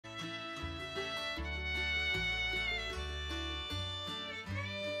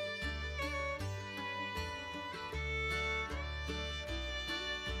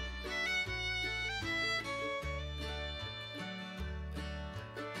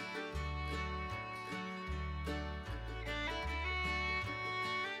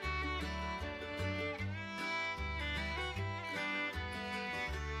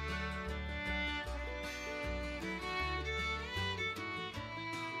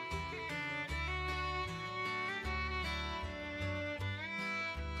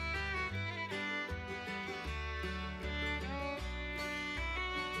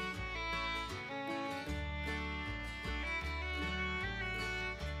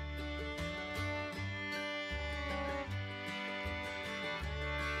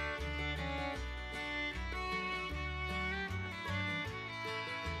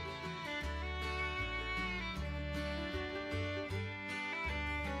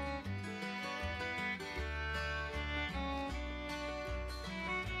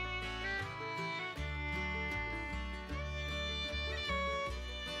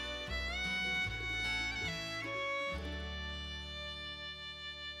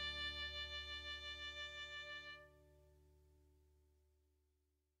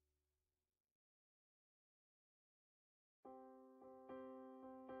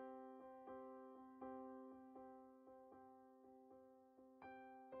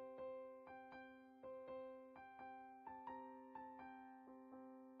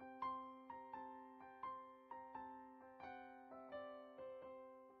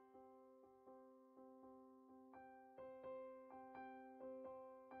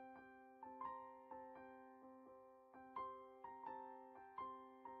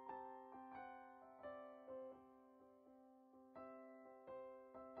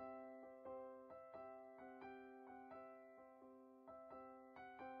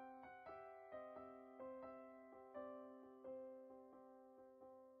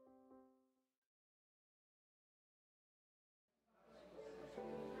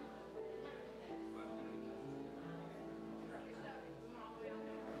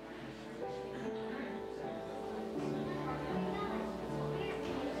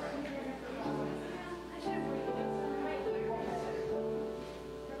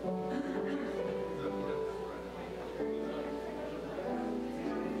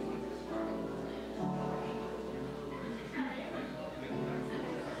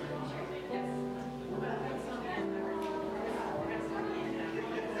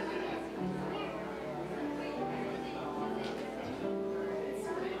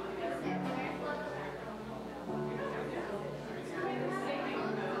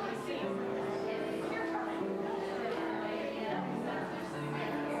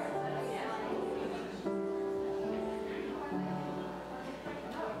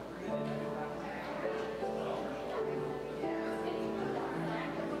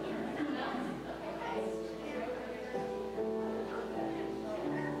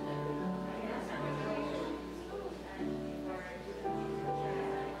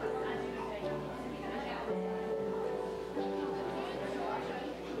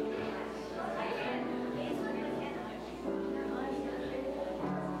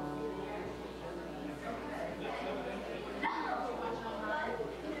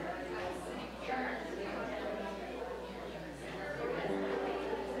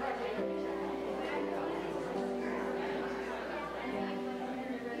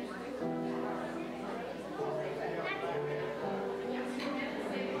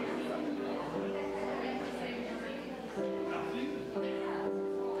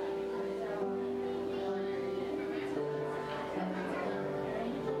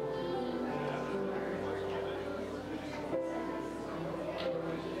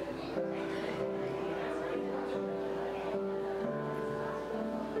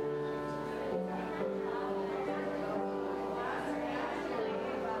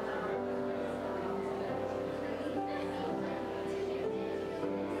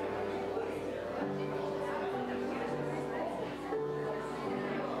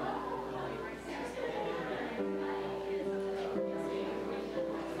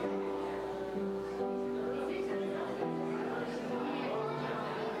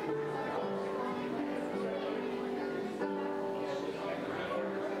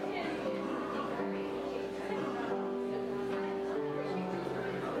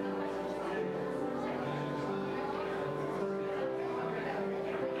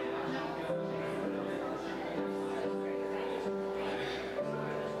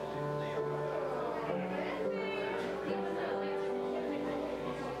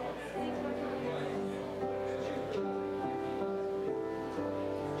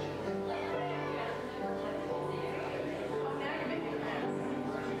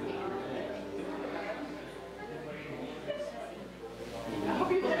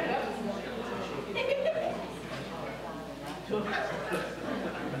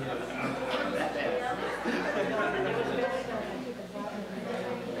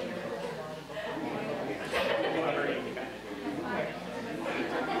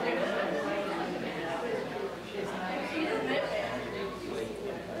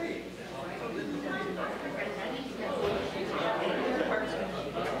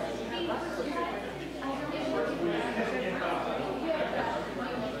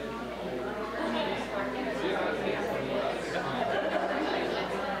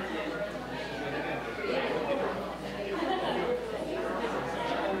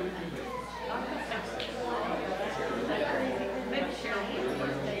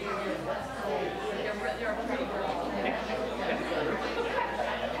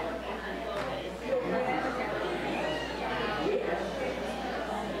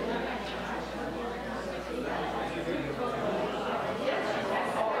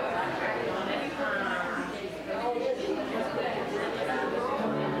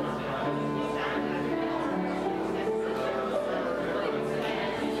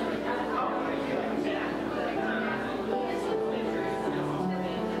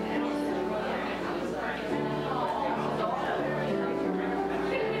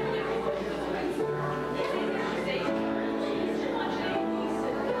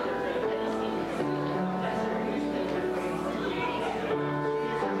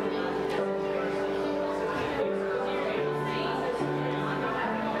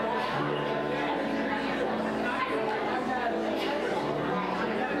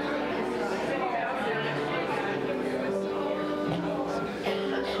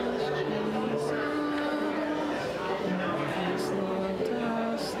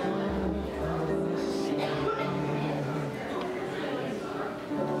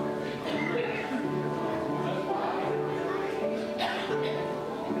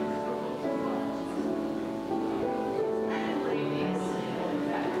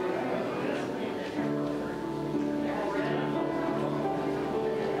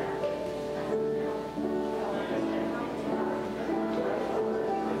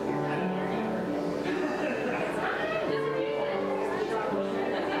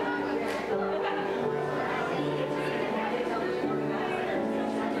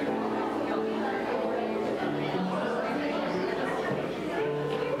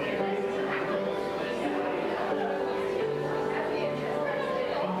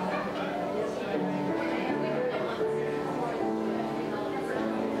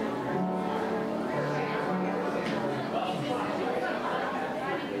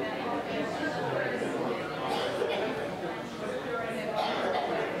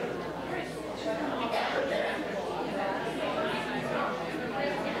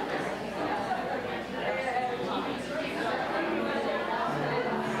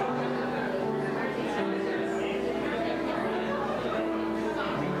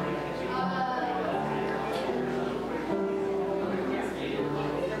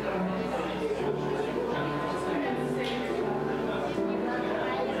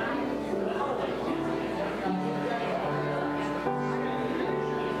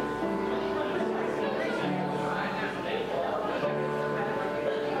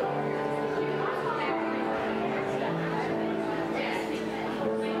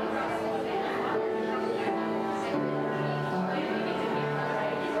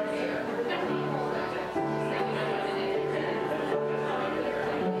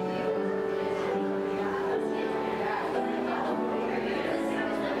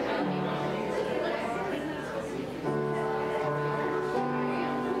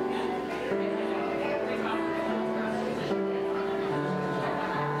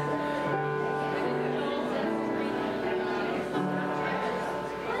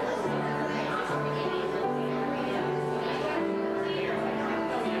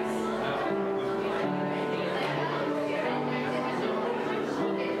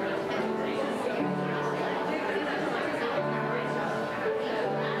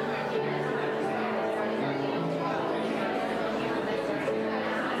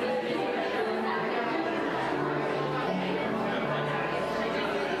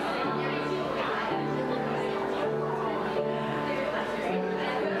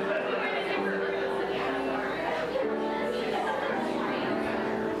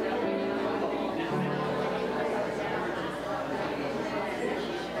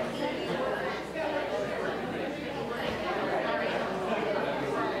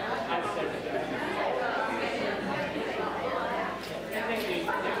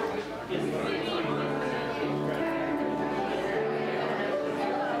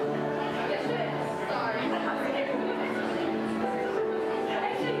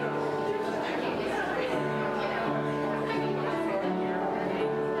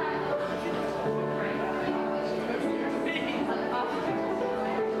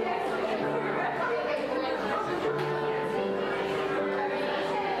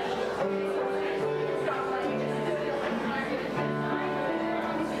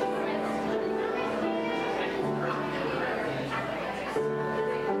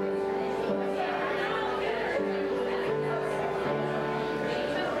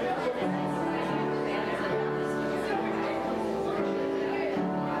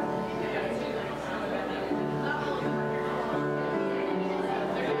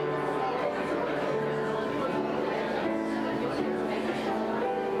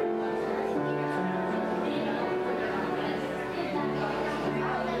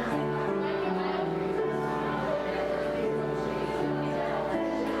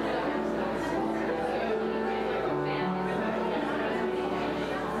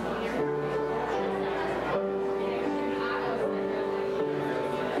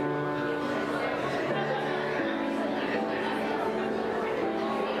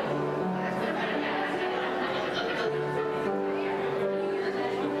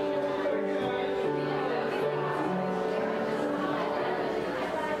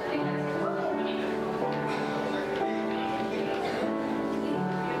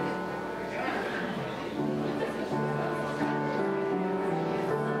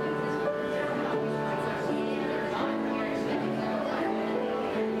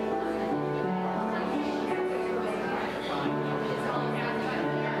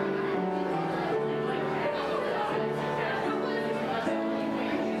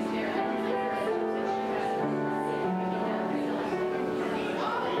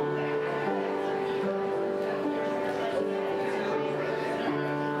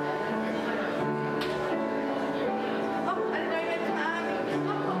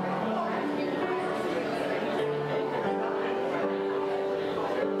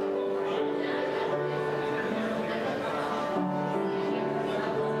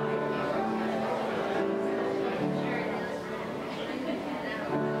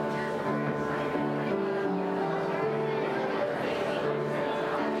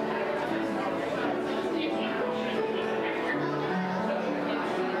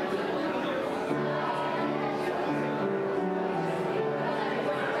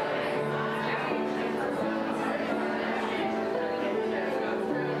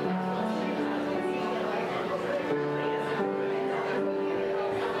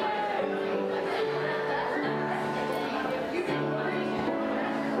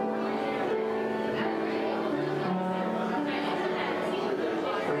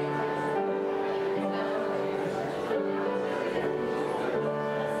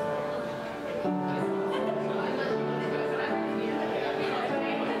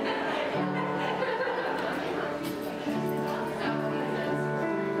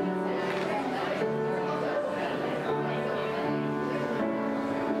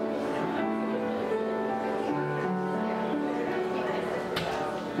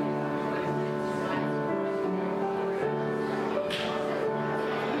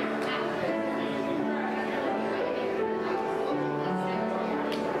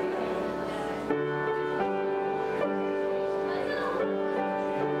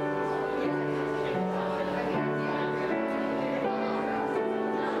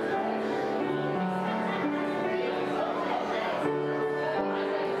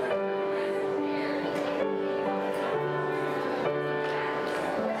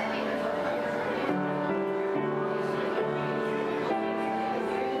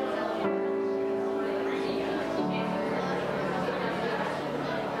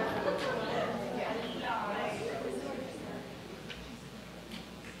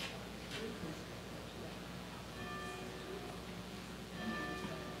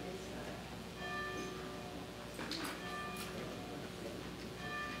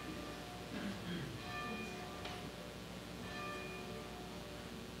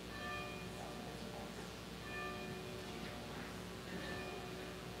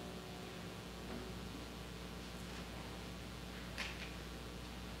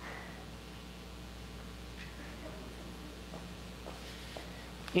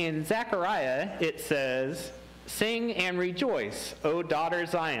In Zechariah, it says, "Sing and rejoice, O daughter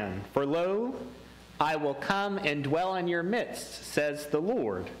Zion, for lo, I will come and dwell in your midst, says the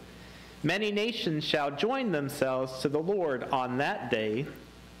Lord. Many nations shall join themselves to the Lord on that day,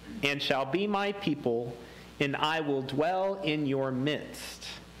 and shall be my people, and I will dwell in your midst.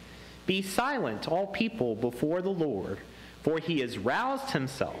 Be silent, all people, before the Lord, for he has roused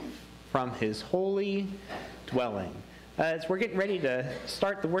himself from his holy dwelling." As we're getting ready to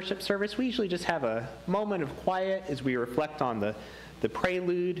start the worship service, we usually just have a moment of quiet as we reflect on the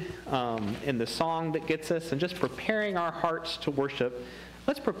prelude and the song that gets us, and just preparing our hearts to worship.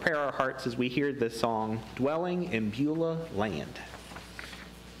 Let's prepare our hearts as we hear this song, "Dwelling in Beulah Land."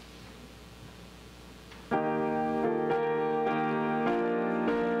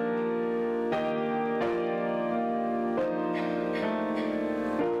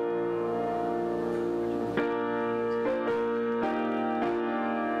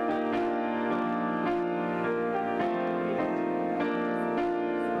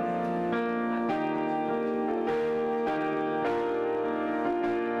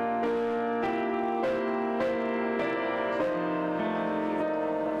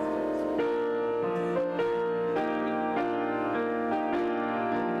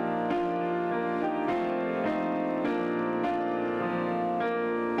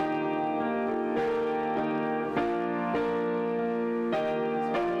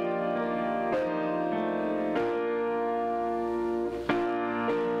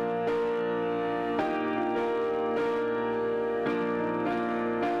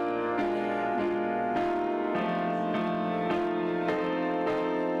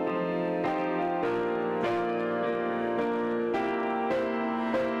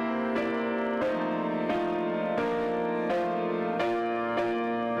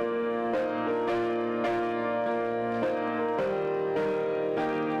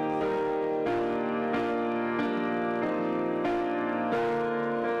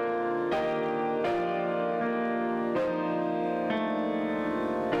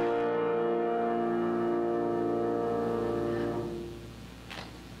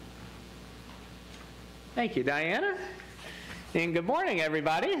 Thank you, Diana. And good morning,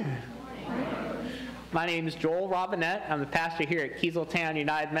 everybody. Good morning. My name is Joel Robinette. I'm the pastor here at Kieseltown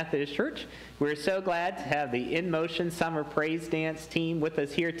United Methodist Church. We're so glad to have the InMotion Summer Praise Dance team with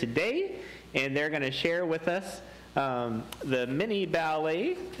us here today, and they're going to share with us the mini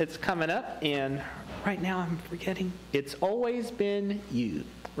ballet that's coming up. And right now I'm forgetting, "It's Always Been You,"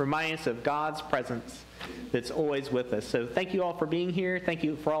 reminding us of God's presence that's always with us. So thank you all for being here. Thank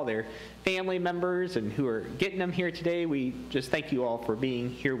you for all their family members and who are getting them here today. We just thank you all for being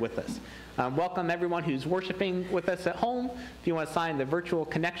here with us. Welcome everyone who's worshiping with us at home. If you want to sign the virtual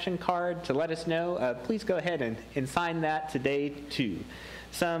connection card to let us know, please go ahead and sign that today too.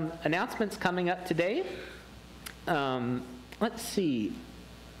 Some announcements coming up today. Let's see.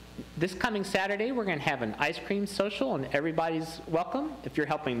 This coming Saturday, we're going to have an ice cream social, and everybody's welcome. If you're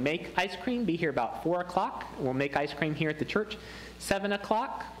helping make ice cream, be here about 4 o'clock. We'll make ice cream here at the church. 7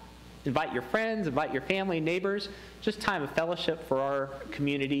 o'clock, invite your friends, invite your family, neighbors. Just time of fellowship for our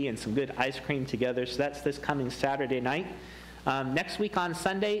community and some good ice cream together. So that's this coming Saturday night. Next week on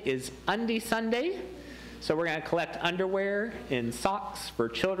Sunday is Undie Sunday. So we're going to collect underwear and socks for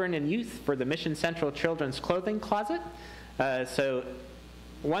children and youth for the Mission Central Children's Clothing Closet. So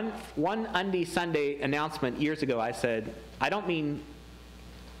one Undie Sunday announcement years ago, I said, I don't mean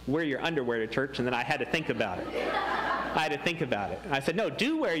wear your underwear to church, and then I had to think about it. I said, no,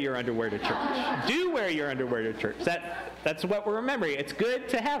 do wear your underwear to church. Do wear your underwear to church. That's what we're remembering. It's good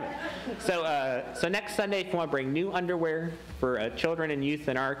to have it. So next Sunday, if you want to bring new underwear for children and youth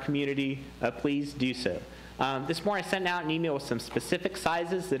in our community, please do so. This morning I sent out an email with some specific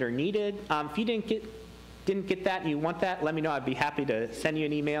sizes that are needed. If you didn't get that and you want that, let me know. I'd be happy to send you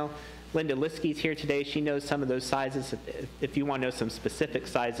an email. Linda Liskey's here today. She knows some of those sizes. If you want to know some specific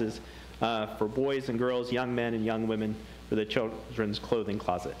sizes for boys and girls, young men and young women for the children's clothing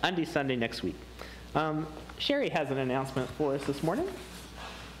closet. Undie Sunday next week. Sherry has an announcement for us this morning.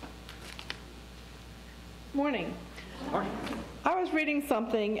 Morning. Morning. I was reading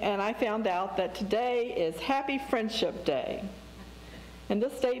something and I found out that today is Happy Friendship Day. And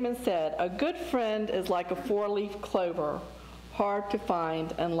this statement said, "A good friend is like a four-leaf clover, hard to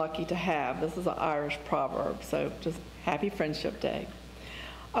find and lucky to have." This is an Irish proverb, so just Happy Friendship Day.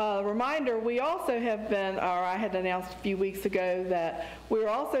 Reminder, we also have been, or I had announced a few weeks ago that we're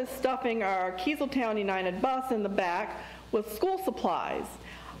also stuffing our Kieseltown United bus in the back with school supplies.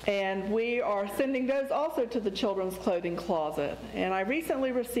 And we are sending those also to the children's clothing closet. And I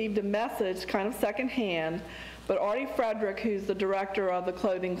recently received a message, kind of secondhand, But Artie Frederick, who's the director of the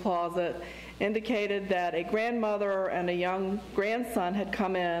clothing closet, indicated that a grandmother and a young grandson had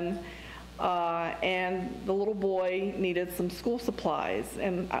come in, and the little boy needed some school supplies.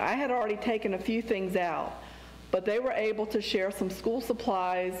 And I had already taken a few things out, but they were able to share some school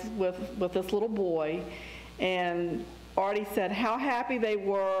supplies with this little boy. And Artie said how happy they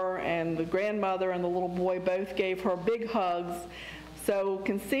were, and the grandmother and the little boy both gave her big hugs. So you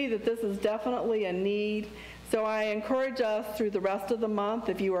can see that this is definitely a need. So I encourage us through the rest of the month,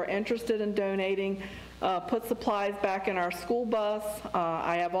 if you are interested in donating, put supplies back in our school bus.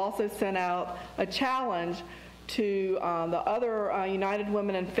 I have also sent out a challenge to the other United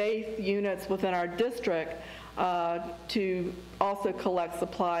Women in Faith units within our district to also collect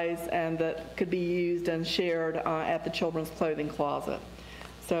supplies and that could be used and shared at the children's clothing closet.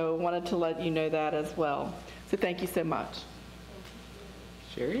 So I wanted to let you know that as well. So thank you so much.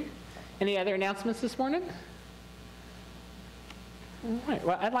 Sherry, any other announcements this morning? All right,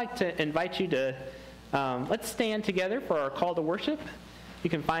 well, I'd like to invite you to, let's stand together for our call to worship. You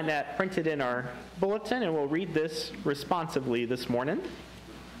can find that printed in our bulletin, and we'll read this responsively this morning.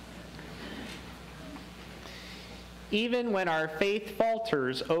 Even when our faith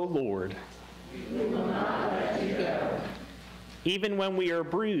falters, O Lord, we will not let you go. Even when we are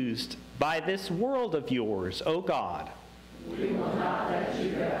bruised by this world of yours, O God, we will not let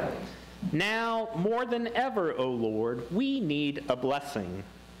you go. Now, more than ever, O Lord, we need a blessing.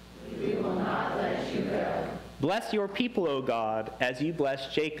 We will not let you go. Bless your people, O God, as you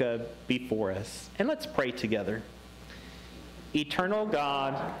blessed Jacob before us. And let's pray together. Eternal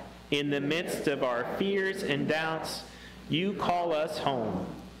God, in the midst of our fears and doubts, you call us home.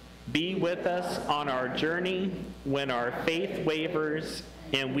 Be with us on our journey when our faith wavers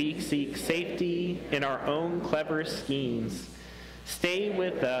and we seek safety in our own clever schemes. Stay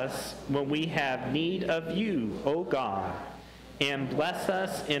with us when we have need of you, O God, and bless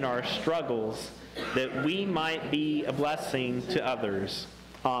us in our struggles that we might be a blessing to others.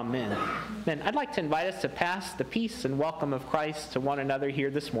 Amen. Then I'd like to invite us to pass the peace and welcome of Christ to one another here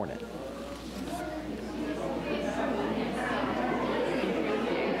this morning.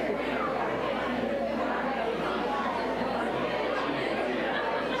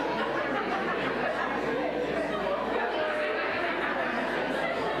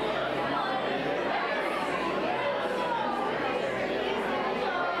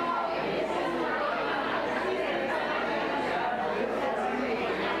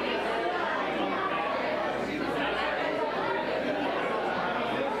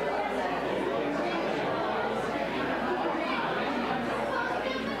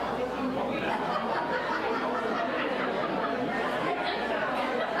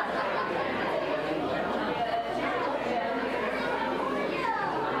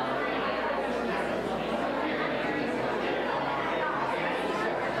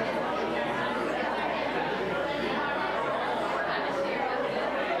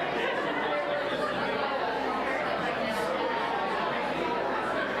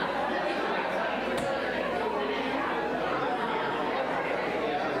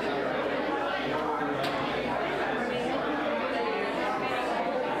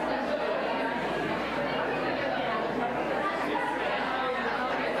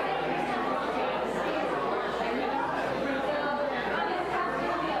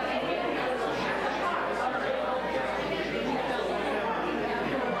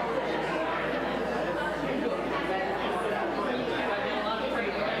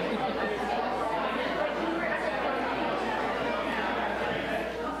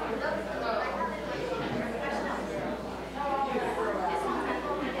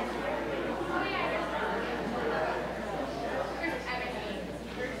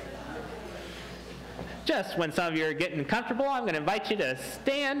 Just when some of you are getting comfortable, I'm going to invite you to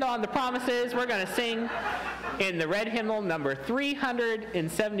stand on the promises. We're going to sing in the red hymnal number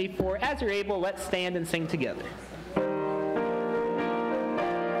 374. As you're able, let's stand and sing together.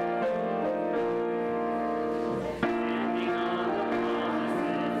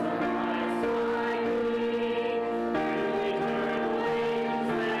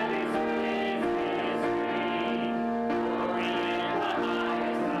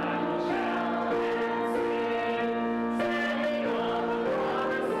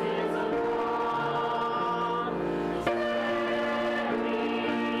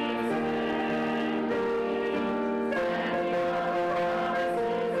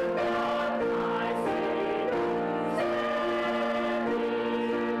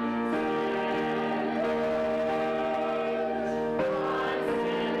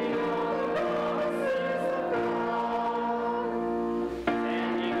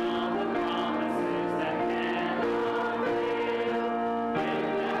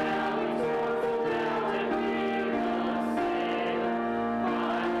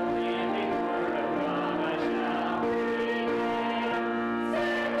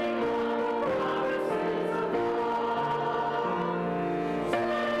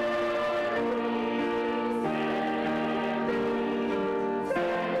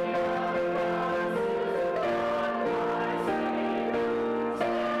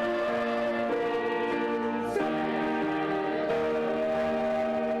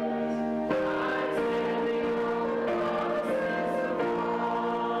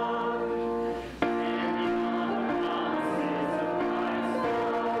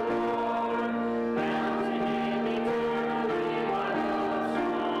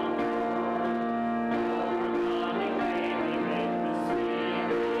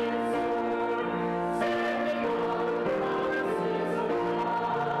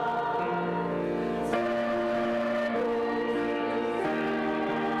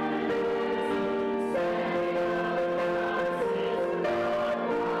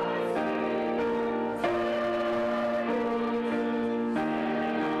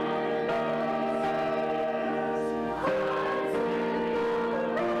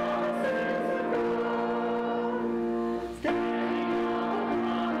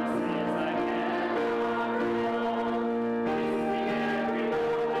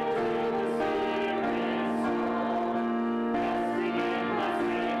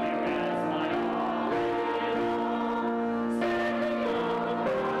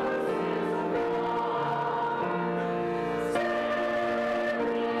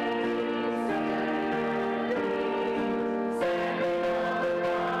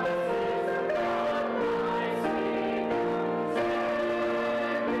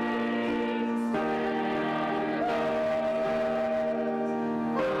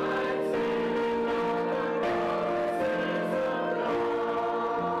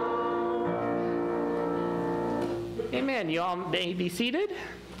 Amen. You all may be seated.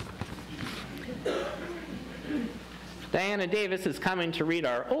 Diana Davis is coming to read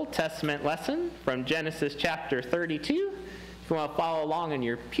our Old Testament lesson from Genesis chapter 32. If you want to follow along in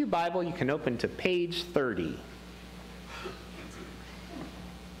your pew Bible, you can open to page 30. It's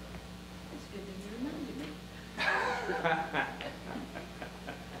good that you reminded me.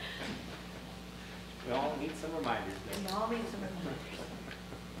 We all need some reminders. We all need some reminders.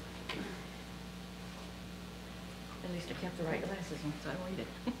 At least I kept the right glasses on, so I don't read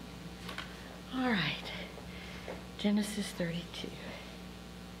it. All right. Genesis 32.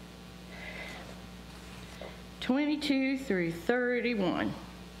 22 through 31.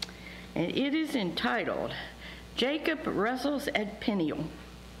 And it is entitled, Jacob Wrestles at Peniel.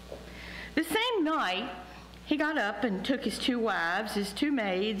 The same night, he got up and took his 2 wives, his 2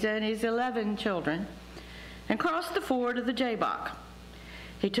 maids, and his 11 children, and crossed the ford of the Jabbok.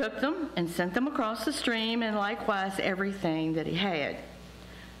 He took them and sent them across the stream, and likewise everything that he had.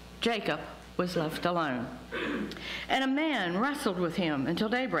 Jacob was left alone, and a man wrestled with him until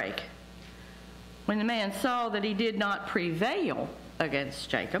daybreak. When the man saw that he did not prevail against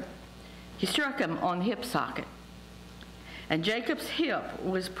Jacob, he struck him on the hip socket, and Jacob's hip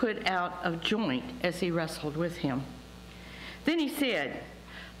was put out of joint as he wrestled with him. Then he said,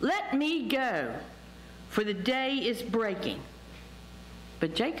 "Let me go, for the day is breaking."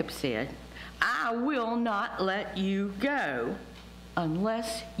 But Jacob said, "I will not let you go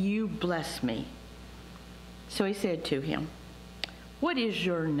unless you bless me." So he said to him, "What is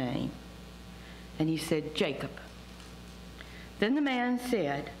your name?" And he said, "Jacob." Then the man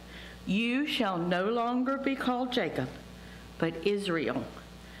said, "You shall no longer be called Jacob, but Israel,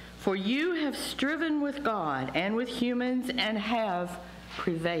 for you have striven with God and with humans and have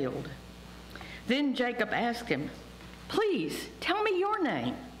prevailed." Then Jacob asked him, "Please tell me your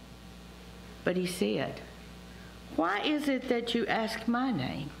name." But he said, "Why is it that you ask my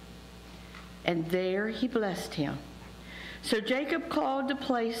name?" And there he blessed him. So Jacob called the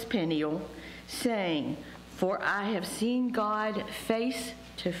place Peniel, saying, "For I have seen God face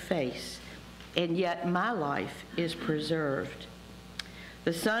to face, and yet my life is preserved."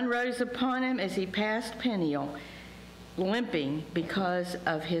 The sun rose upon him as he passed Peniel, limping because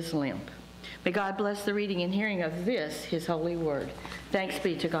of his limp. May God bless the reading and hearing of this, his holy word. Thanks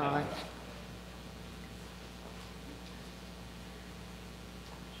be to God.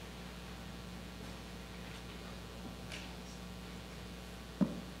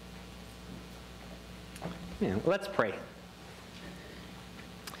 Yeah, let's pray.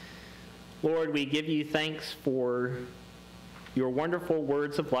 Lord, we give you thanks for your wonderful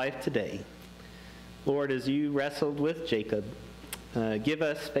words of life today. Lord, as you wrestled with Jacob, give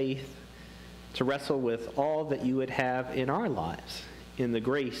us faith to wrestle with all that you would have in our lives. In the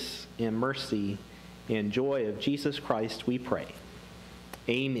grace and mercy and joy of Jesus Christ, we pray.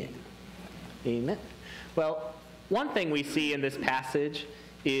 Amen. Amen. Well, one thing we see in this passage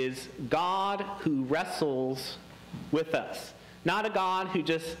is God who wrestles with us. Not a God who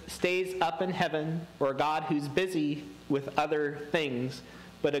just stays up in heaven or a God who's busy with other things,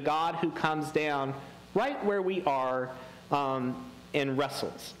 but a God who comes down right where we are and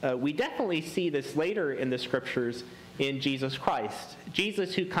wrestles. We definitely see this later in the scriptures in Jesus Christ.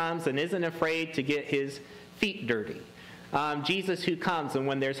 Jesus who comes and isn't afraid to get his feet dirty. Jesus who comes and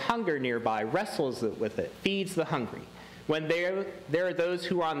when there's hunger nearby, wrestles with it, feeds the hungry. When there are those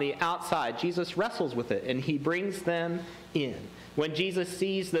who are on the outside, Jesus wrestles with it and he brings them in. When Jesus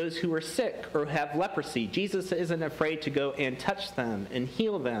sees those who are sick or have leprosy, Jesus isn't afraid to go and touch them and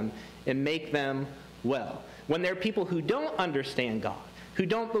heal them and make them well. When there are people who don't understand God, who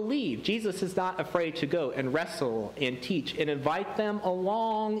don't believe, Jesus is not afraid to go and wrestle and teach and invite them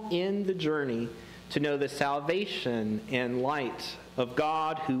along in the journey to know the salvation and light of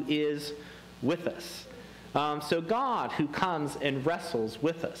God who is with us. So God who comes and wrestles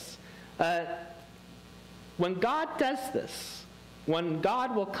with us. When God does this, when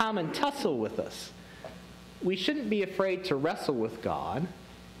God will come and tussle with us, we shouldn't be afraid to wrestle with God.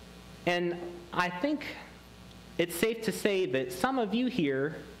 And I think it's safe to say that some of you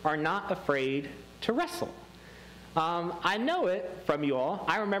here are not afraid to wrestle. I know it from you all.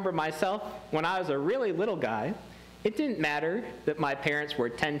 I remember myself when I was a really little guy. It didn't matter that my parents were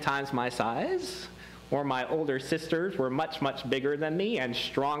 10 times my size or my older sisters were much, much bigger than me and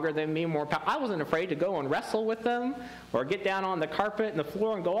stronger than me, more powerful. I wasn't afraid to go and wrestle with them or get down on the carpet and the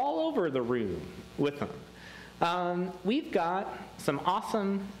floor and go all over the room with them. We've got some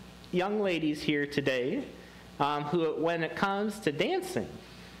awesome young ladies here today who, when it comes to dancing,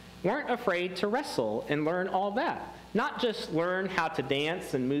 weren't afraid to wrestle and learn all that. Not just learn how to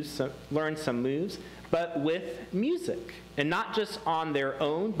dance and learn some moves, but with music. And not just on their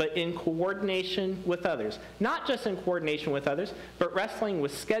own, but in coordination with others. Not just in coordination with others, but wrestling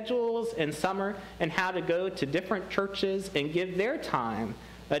with schedules in summer and how to go to different churches and give their time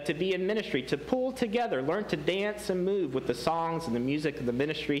to be in ministry, to pull together, learn to dance and move with the songs and the music of the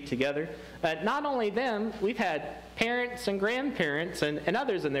ministry together. Not only them, we've had parents and grandparents and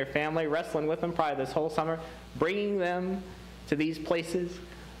others in their family wrestling with them probably this whole summer, bringing them to these places,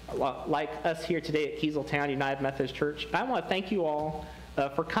 like us here today at Kieseltown United Methodist Church. I want to thank you all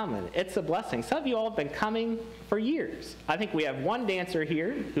for coming. It's a blessing. Some of you all have been coming for years. I think we have one dancer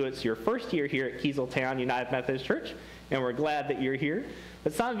here who it's your first year here at Kieseltown United Methodist Church, and we're glad that you're here.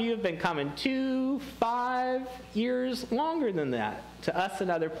 But some of you have been coming 2, 5 years, longer than that, to us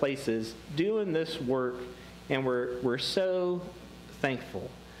and other places, doing this work, and we're so thankful.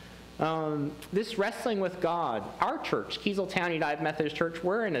 This wrestling with God, our church, Kieseltown United Methodist Church,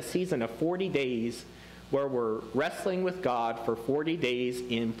 we're in a season of 40 days where we're wrestling with God for 40 days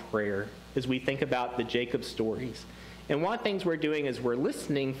in prayer as we think about the Jacob stories. And one of the things we're doing is we're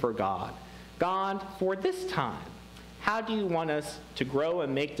listening for God. God, for this time, how do you want us to grow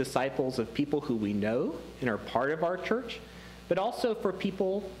and make disciples of people who we know and are part of our church, but also for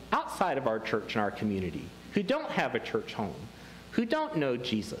people outside of our church and our community who don't have a church home, who don't know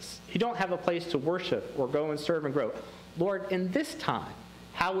Jesus, who don't have a place to worship or go and serve and grow? Lord, in this time,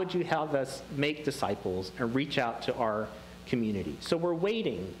 how would you have us make disciples and reach out to our community? So we're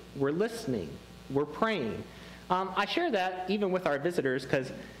waiting, we're listening, we're praying. I share that even with our visitors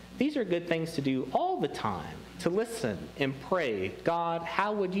because these are good things to do all the time, to listen and pray. God,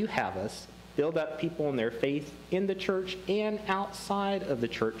 how would you have us build up people in their faith in the church and outside of the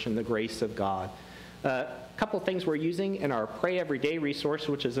church in the grace of God? A couple things we're using in our Pray Every Day resource,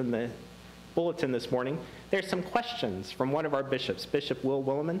 which is in the bulletin this morning. There's some questions from one of our bishops, Bishop Will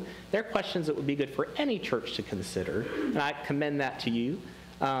Williman. They're questions that would be good for any church to consider, and I commend that to you.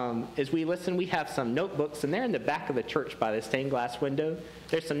 As we listen, we have some notebooks, and they're in the back of the church by the stained glass window.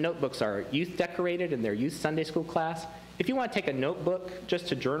 There's some notebooks our youth decorated in their youth Sunday school class. If you want to take a notebook just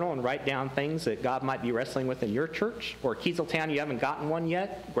to journal and write down things that God might be wrestling with in your church, or Kieseltown, you haven't gotten one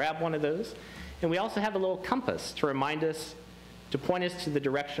yet, grab one of those. And we also have a little compass to remind us, to point us to the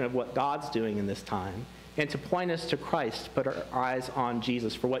direction of what God's doing in this time, and to point us to Christ, put our eyes on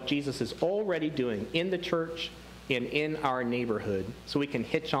Jesus for what Jesus is already doing in the church and in our neighborhood, so we can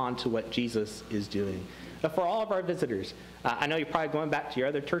hitch on to what Jesus is doing. But for all of our visitors, I know you're probably going back to your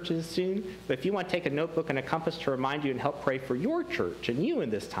other churches soon, but if you want to take a notebook and a compass to remind you and help pray for your church and you in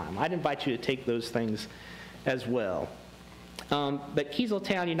this time, I'd invite you to take those things as well. But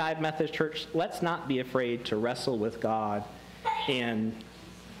Kieseltown United Methodist Church, let's not be afraid to wrestle with God and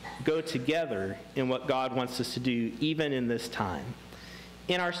go together in what God wants us to do, even in this time.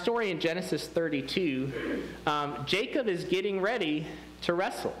 In our story in Genesis 32, Jacob is getting ready to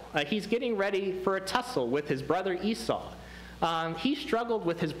wrestle. He's getting ready for a tussle with his brother Esau. He struggled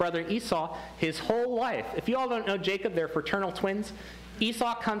with his brother Esau his whole life. If you all don't know Jacob, they're fraternal twins.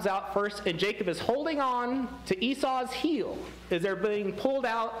 Esau comes out first, and Jacob is holding on to Esau's heel as they're being pulled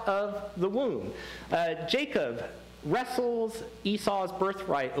out of the womb. Jacob wrestles Esau's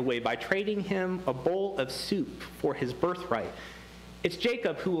birthright away by trading him a bowl of soup for his birthright. It's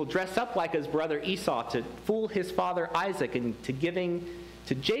Jacob who will dress up like his brother Esau to fool his father Isaac into giving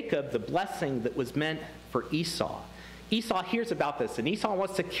to Jacob the blessing that was meant for Esau. Esau hears about this, and Esau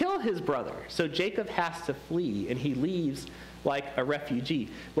wants to kill his brother, so Jacob has to flee, and he leaves like a refugee.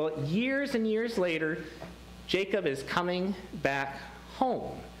 Well, years and years later, Jacob is coming back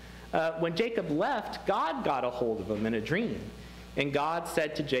home. When Jacob left, God got a hold of him in a dream, and God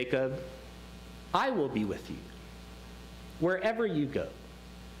said to Jacob, I will be with you. Wherever you go,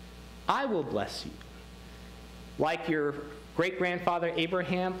 I will bless you. Like your great-grandfather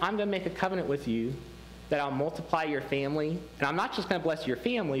Abraham, I'm going to make a covenant with you that I'll multiply your family. And I'm not just going to bless your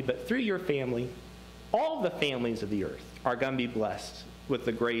family, but through your family, all the families of the earth are going to be blessed with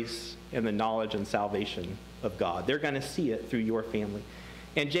the grace and the knowledge and salvation of God. They're going to see it through your family.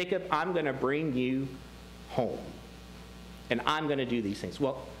 And Jacob, I'm going to bring you home. And I'm going to do these things.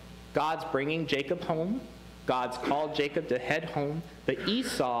 Well, God's bringing Jacob home. God's called Jacob to head home, but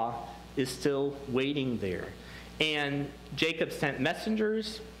Esau is still waiting there. And Jacob sent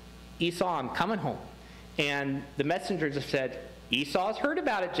messengers, Esau, I'm coming home. And the messengers have said, Esau's heard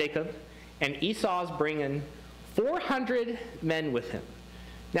about it, Jacob, and Esau's bringing 400 men with him.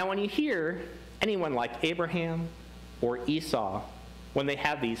 Now, when you hear anyone like Abraham or Esau, when they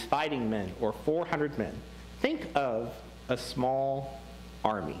have these fighting men or 400 men, think of a small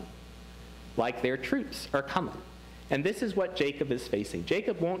army. Like their troops are coming. And this is what Jacob is facing.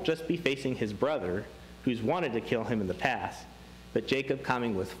 Jacob won't just be facing his brother, who's wanted to kill him in the past. But Jacob,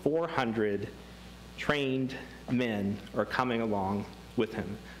 coming with 400 trained men, are coming along with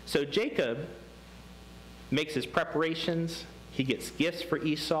him. So Jacob makes his preparations. He gets gifts for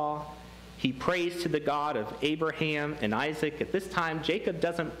Esau. He prays to the God of Abraham and Isaac. At this time, Jacob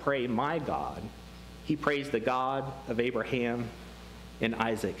doesn't pray my God. He prays the God of Abraham and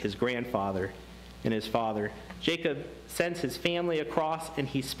Isaac, his grandfather and his father. Jacob sends his family across, and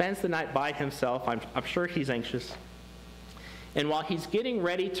he spends the night by himself. I'm sure he's anxious. And while he's getting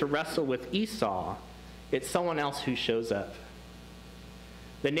ready to wrestle with Esau, it's someone else who shows up.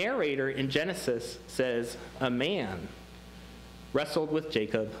 The narrator in Genesis says, a man wrestled with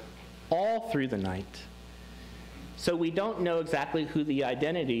Jacob all through the night. So we don't know exactly who the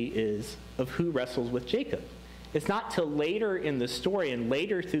identity is of who wrestles with Jacob. It's not till later in the story and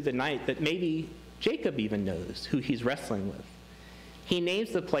later through the night that maybe Jacob even knows who he's wrestling with. He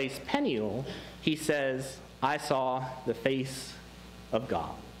names the place Peniel. He says, I saw the face of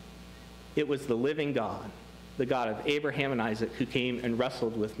God. It was the living God, the God of Abraham and Isaac, who came and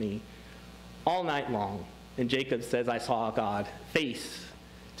wrestled with me all night long. And Jacob says, I saw God face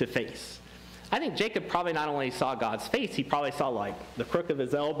to face. I think Jacob probably not only saw God's face, he probably saw like the crook of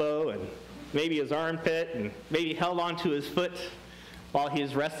his elbow and maybe his armpit, and maybe held onto his foot while he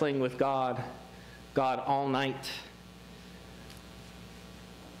was wrestling with God all night.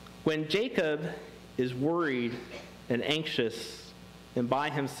 When Jacob is worried and anxious and by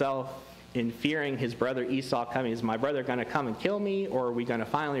himself in fearing his brother Esau coming, is my brother going to come and kill me, or are we going to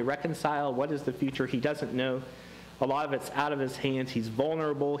finally reconcile? What is the future? He doesn't know. A lot of it's out of his hands. He's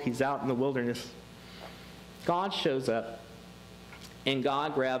vulnerable. He's out in the wilderness. God shows up, and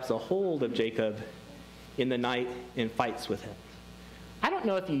God grabs a hold of Jacob in the night and fights with him. I don't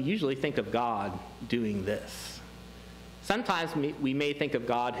know if you usually think of God doing this. Sometimes we may think of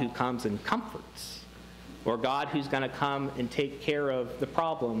God who comes and comforts, or God who's going to come and take care of the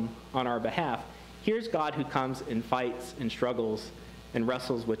problem on our behalf. Here's God who comes and fights and struggles and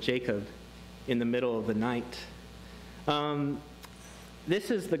wrestles with Jacob in the middle of the night.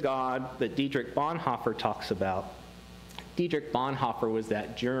 This is the God that Dietrich Bonhoeffer talks about. Dietrich Bonhoeffer was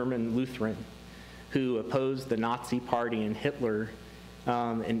that German Lutheran who opposed the Nazi Party and Hitler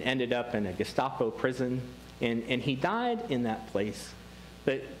and ended up in a Gestapo prison. And he died in that place.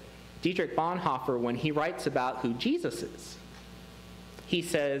 But Dietrich Bonhoeffer, when he writes about who Jesus is, he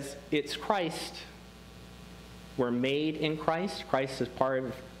says, it's Christ. We're made in Christ. Christ is part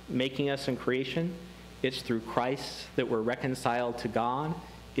of making us in creation. It's through Christ that we're reconciled to God.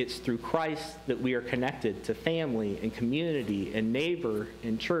 It's through Christ that we are connected to family and community and neighbor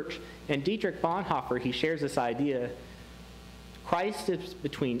and church. And Dietrich Bonhoeffer, he shares this idea. Christ is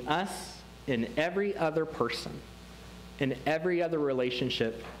between us and every other person and every other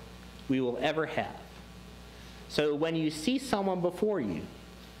relationship we will ever have. So when you see someone before you,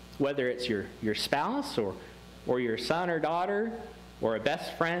 whether it's your spouse or your son or daughter or a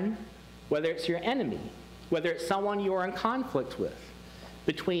best friend, whether it's your enemy, whether it's someone you're in conflict with,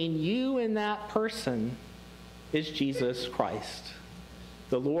 between you and that person is Jesus Christ,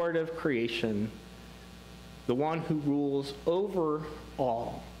 the Lord of creation, the one who rules over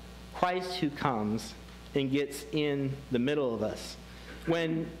all, Christ who comes and gets in the middle of us.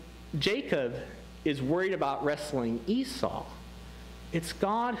 When Jacob is worried about wrestling Esau, it's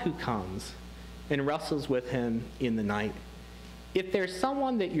God who comes and wrestles with him in the night. If there's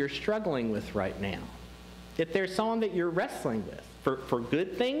someone that you're struggling with right now, if there's someone that you're wrestling with for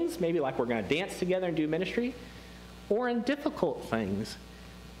good things, maybe like we're going to dance together and do ministry, or in difficult things,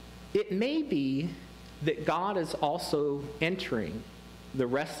 it may be that God is also entering the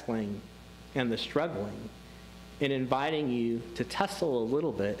wrestling and the struggling and inviting you to tussle a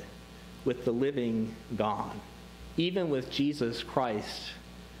little bit with the living God, even with Jesus Christ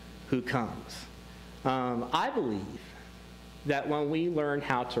who comes. I believe that when we learn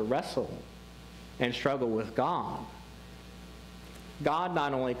how to wrestle and struggle with God, God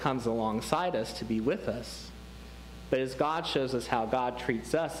not only comes alongside us to be with us, but as God shows us how God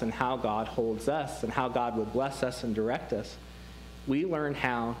treats us and how God holds us and how God would bless us and direct us, we learn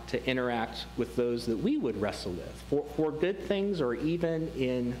how to interact with those that we would wrestle with for good things or even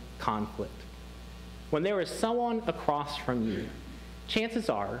in conflict. When there is someone across from you, chances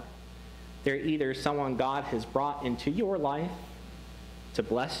are they're either someone God has brought into your life to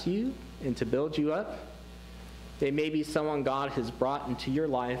bless you and to build you up. They may be someone God has brought into your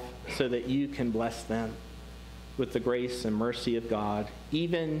life so that you can bless them with the grace and mercy of God,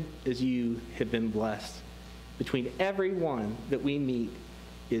 even as you have been blessed. Between everyone that we meet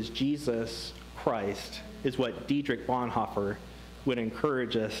is Jesus Christ, is what Dietrich Bonhoeffer would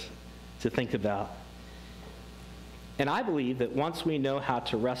encourage us to think about. And I believe that once we know how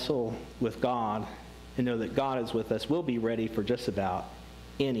to wrestle with God and know that God is with us, we'll be ready for just about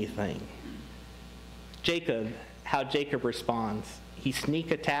anything. How Jacob responds. He's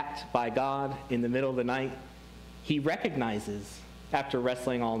sneak attacked by God in the middle of the night. He recognizes after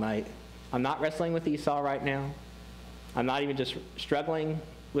wrestling all night, I'm not wrestling with Esau right now. I'm not even just struggling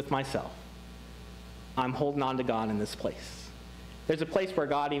with myself. I'm holding on to God in this place. There's a place where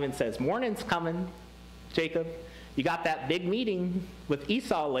God even says, morning's coming, Jacob. You got that big meeting with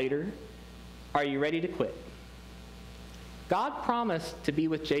Esau later. Are you ready to quit? God promised to be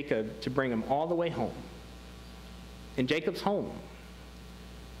with Jacob to bring him all the way home. And Jacob's home.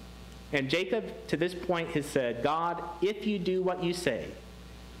 And Jacob, to this point, has said, God, if you do what you say,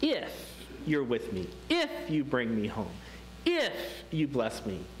 if you're with me, if you bring me home, if you bless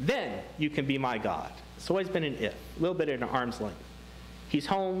me, then you can be my God. It's always been an if, a little bit at an arm's length. He's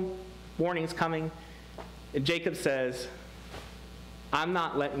home, morning's coming, and Jacob says, I'm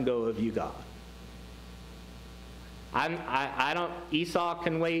not letting go of you, God. Esau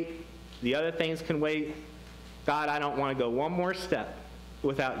can wait, the other things can wait. God, I don't want to go one more step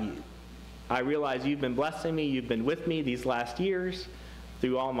without you. I realize you've been blessing me, you've been with me these last years,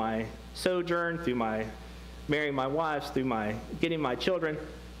 through all my sojourn, through my marrying my wives, through my getting my children.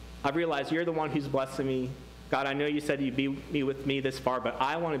 I've realized you're the one who's blessing me. God, I know you said you'd be with me this far, but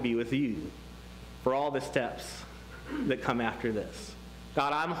I want to be with you for all the steps that come after this.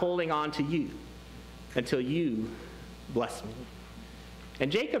 God, I'm holding on to you until you bless me.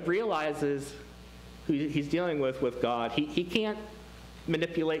 And Jacob realizes who he's dealing with God. He can't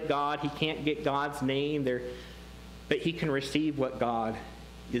manipulate God. He can't get God's name there, but he can receive what God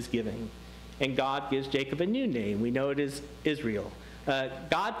is giving. And God gives Jacob a new name. We know it is Israel.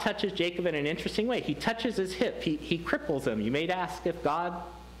 God touches Jacob in an interesting way. He touches his hip. He cripples him. You may ask if God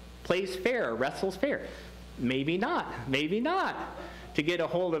plays fair or wrestles fair. Maybe not. Maybe not. To get a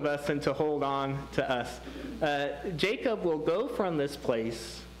hold of us and to hold on to us. Jacob will go from this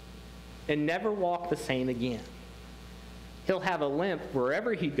place and never walk the same again. He'll have a limp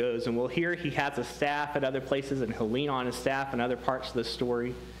wherever he goes, and we'll hear he has a staff at other places, and he'll lean on his staff in other parts of the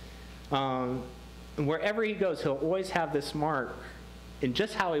story. And wherever he goes, he'll always have this mark in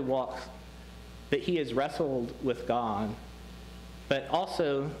just how he walks, that he has wrestled with God, but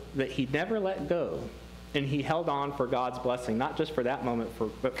also that he never let go, and he held on for God's blessing, not just for that moment,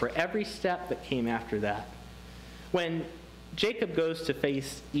 but for every step that came after that. When Jacob goes to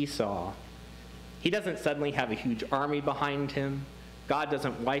face Esau, he doesn't suddenly have a huge army behind him. God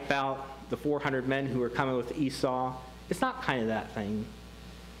doesn't wipe out the 400 men who are coming with Esau. It's not kind of that thing.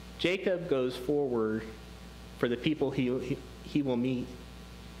 Jacob goes forward for the people he will meet,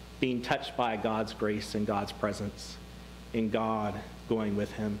 being touched by God's grace and God's presence, and God going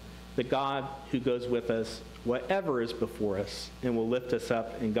with him. The God who goes with us, whatever is before us, and will lift us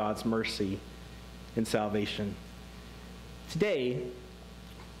up in God's mercy and salvation. Today,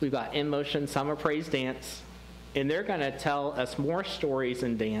 we've got InMotion Summer Praise Dance, and they're going to tell us more stories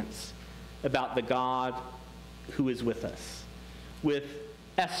in dance about the God who is with us. With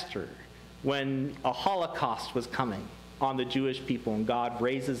Esther, when a Holocaust was coming on the Jewish people, and God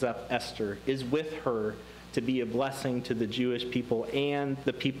raises up Esther, is with her to be a blessing to the Jewish people and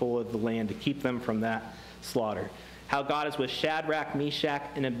the people of the land, to keep them from that slaughter. How God is with Shadrach, Meshach,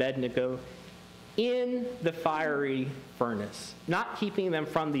 and Abednego in the fiery furnace, not keeping them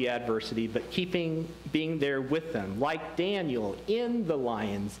from the adversity, but being there with them, like Daniel in the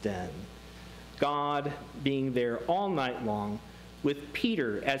lion's den. God being there all night long with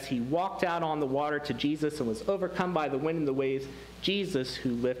Peter as he walked out on the water to Jesus and was overcome by the wind and the waves, Jesus who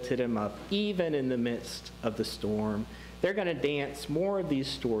lifted him up even in the midst of the storm. They're going to dance more of these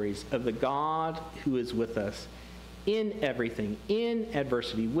stories of the God who is with us in everything, in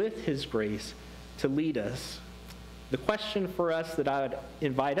adversity, with his grace to lead us. The question for us that I would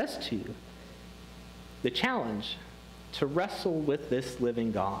invite us to, the challenge to wrestle with this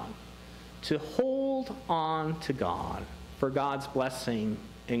living God, to hold on to God for God's blessing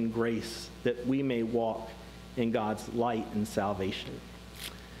and grace, that we may walk in God's light and salvation.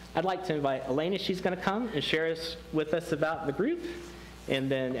 I'd like to invite Elena. She's going to come and share with us about the group. And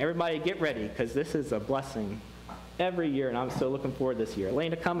then everybody get ready, because this is a blessing every year, and I'm so looking forward this year.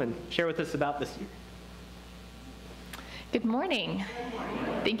 Elena, come and share with us about this year. Good morning.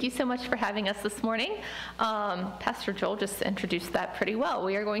 Thank you so much for having us this morning. Pastor Joel just introduced that pretty well.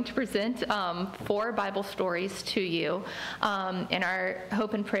 We are going to present 4 Bible stories to you, and our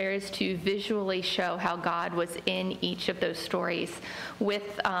hope and prayer is to visually show how God was in each of those stories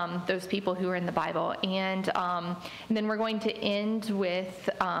with those people who are in the Bible. And then we're going to end with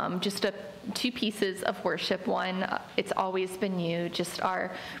just a two pieces of worship. One, it's always been you, just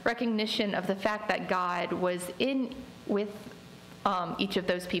our recognition of the fact that God was in with each of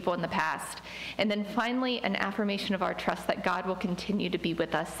those people in the past. And then finally, an affirmation of our trust that God will continue to be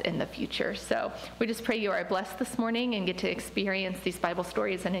with us in the future. So we just pray you are blessed this morning and get to experience these Bible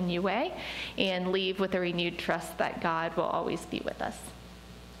stories in a new way and leave with a renewed trust that God will always be with us.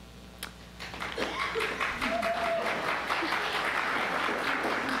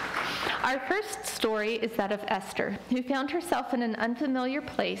 Our first story is that of Esther, who found herself in an unfamiliar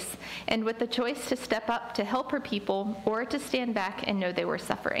place and with the choice to step up to help her people or to stand back and know they were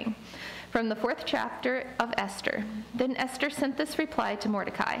suffering. From the 4th chapter of Esther, then Esther sent this reply to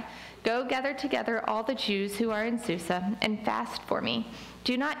Mordecai, "Go gather together all the Jews who are in Susa and fast for me.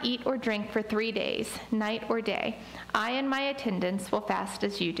 Do not eat or drink for 3 days, night or day. I and my attendants will fast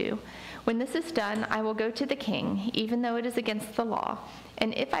as you do. When this is done, I will go to the king, even though it is against the law.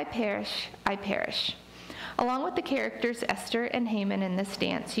 And if I perish, I perish." Along with the characters Esther and Haman in this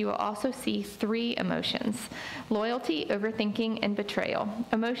dance, you will also see 3 emotions: loyalty, overthinking, and betrayal.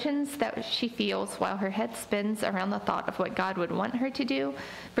 Emotions that she feels while her head spins around the thought of what God would want her to do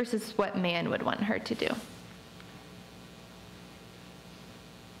versus what man would want her to do.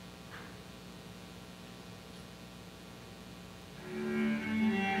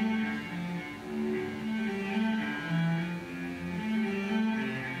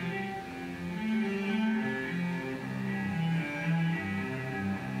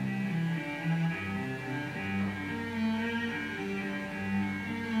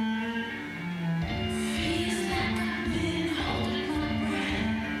 Feels like I've been holding my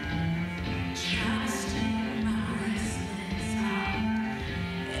breath, just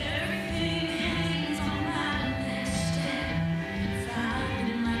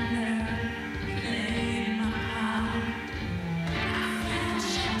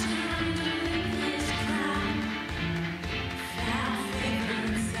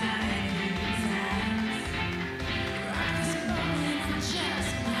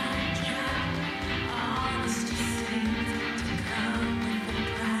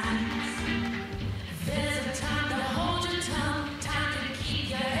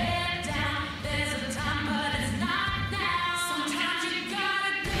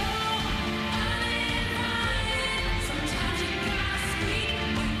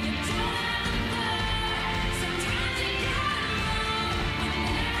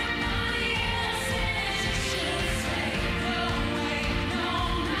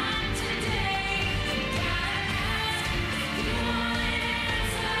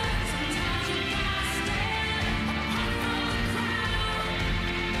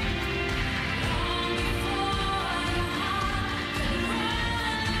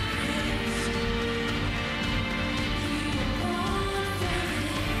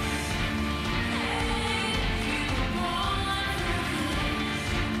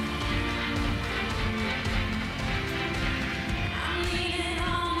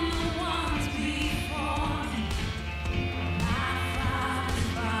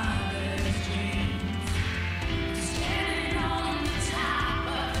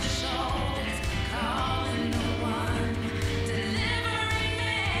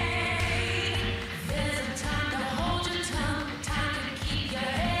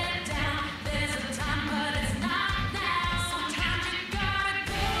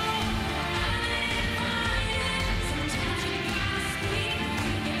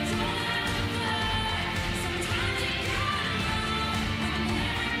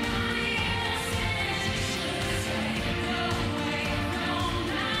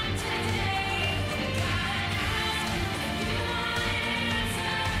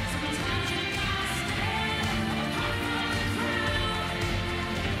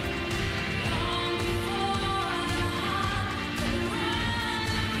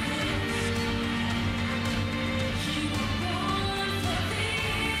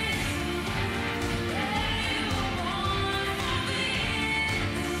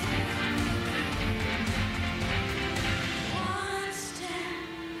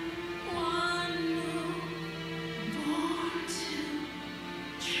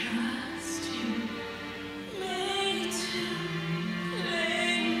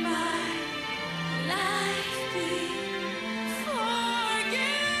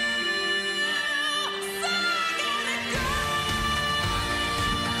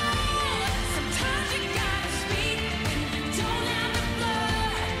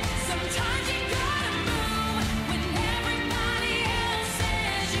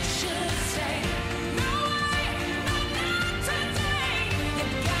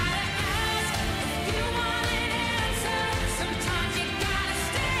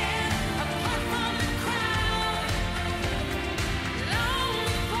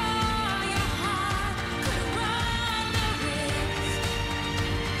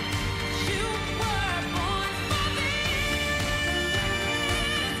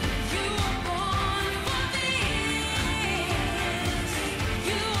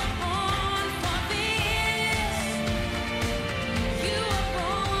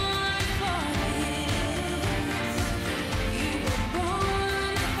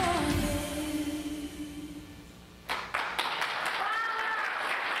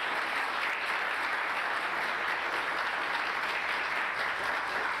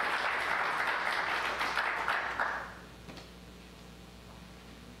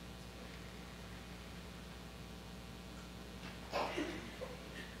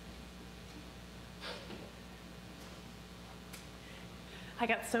I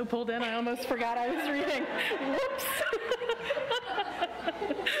got so pulled in, I almost forgot I was reading. Whoops.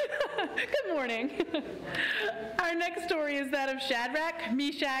 Good morning. Our next story is that of Shadrach,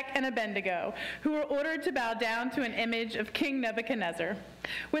 Meshach, and Abednego, who were ordered to bow down to an image of King Nebuchadnezzar.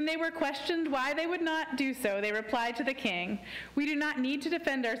 When they were questioned why they would not do so, they replied to the king, "We do not need to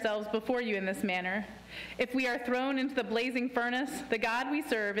defend ourselves before you in this manner. If we are thrown into the blazing furnace, the God we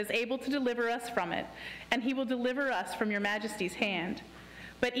serve is able to deliver us from it, and he will deliver us from your majesty's hand.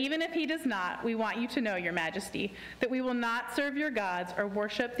 But even if he does not, we want you to know, your majesty, that we will not serve your gods or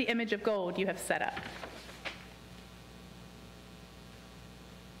worship the image of gold you have set up."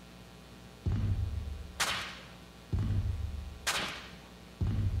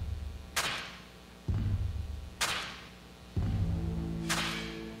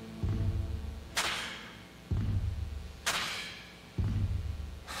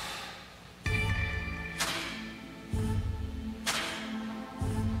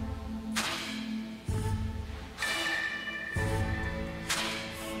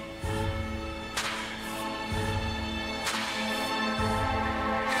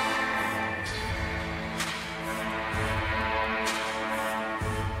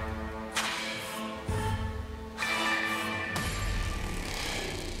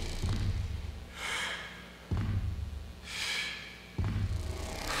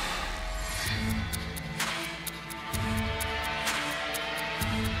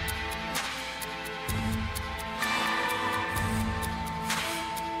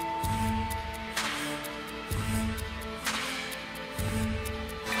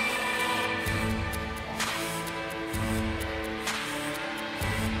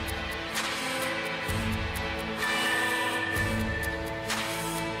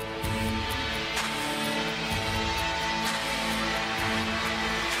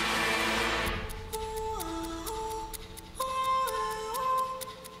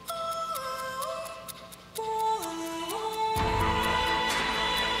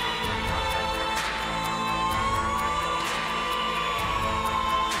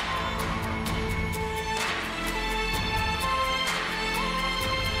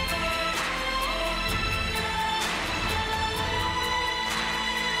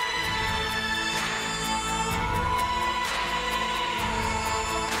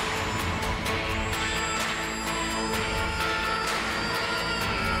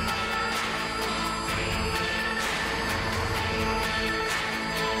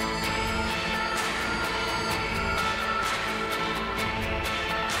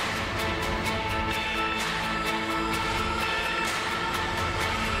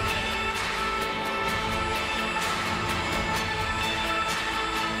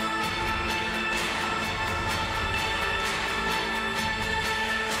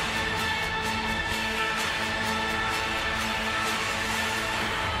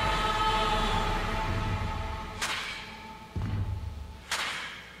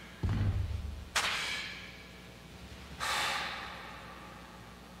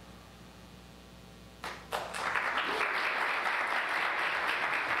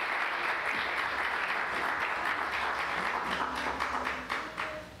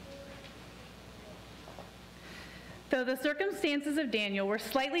 Though the circumstances of Daniel were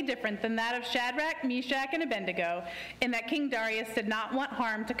slightly different than that of Shadrach, Meshach, and Abednego, in that King Darius did not want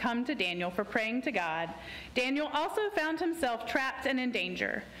harm to come to Daniel for praying to God, Daniel also found himself trapped and in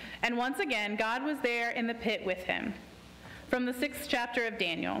danger. And once again, God was there in the pit with him. From the 6th chapter of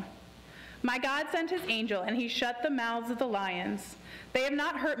Daniel. "My God sent his angel, and he shut the mouths of the lions. They have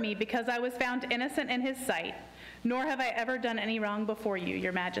not hurt me because I was found innocent in his sight, nor have I ever done any wrong before you,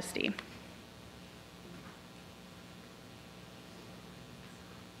 your majesty."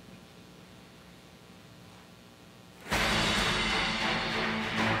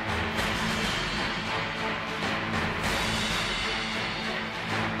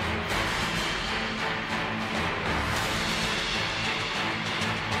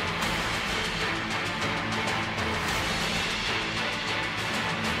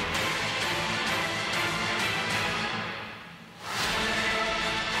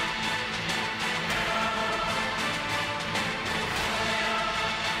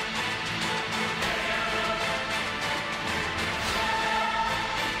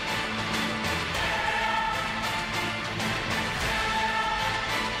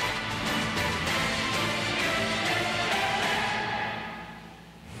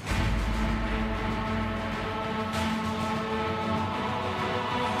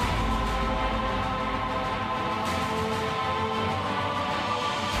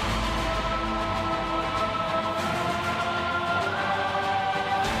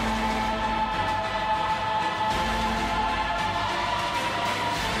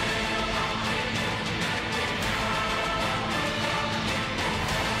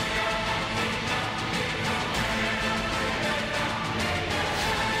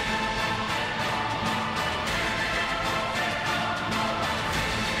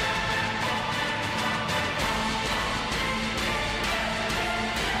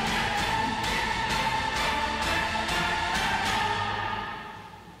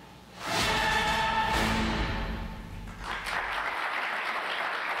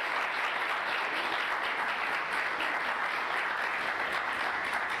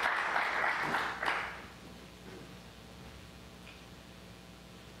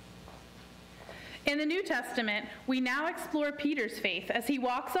 In the New Testament, we now explore Peter's faith as he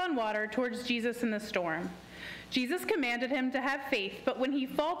walks on water towards Jesus in the storm. Jesus commanded him to have faith, but when he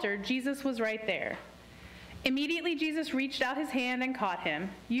faltered, Jesus was right there. Immediately, Jesus reached out his hand and caught him.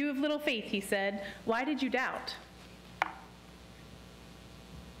 "You of little faith," he said, "why did you doubt?"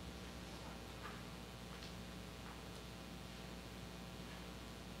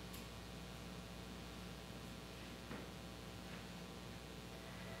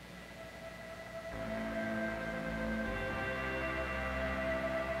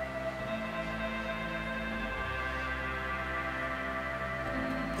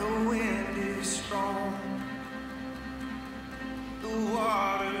 The wind is strong, the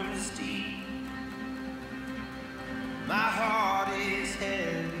water's deep. My heart is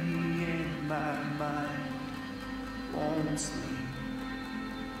heavy and my mind won't sleep.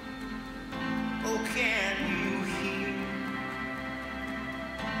 Oh, can you hear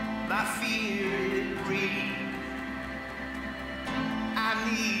my fear it breathe? I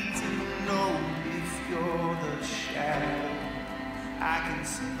need to know if you're the shadow I can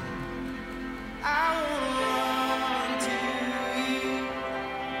see. I wanna run to you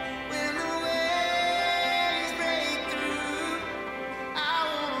when the waves break through. I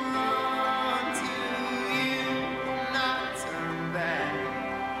wanna run to you, not turn back.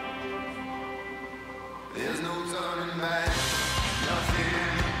 There's no turning back, nothing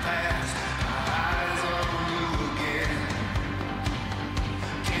in the past. My eyes on you again.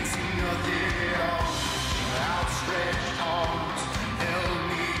 Can't see nothing at all. Outstretched arms help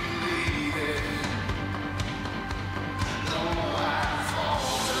me believe it. Though I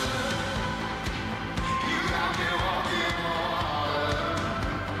falter, you got me walking on water.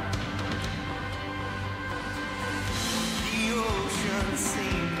 The ocean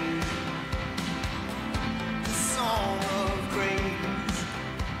singing the song of grace.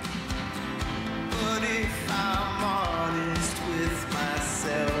 But if I'm honest with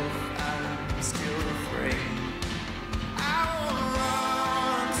myself, I'm still afraid. I wanna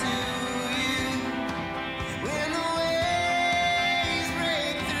run to you when the waves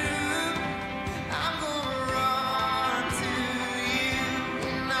break through. I'm gonna run to you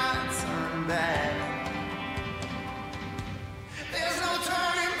and not turn back. There's no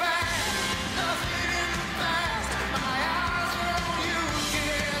turning back, nothing in the past. My eyes are on you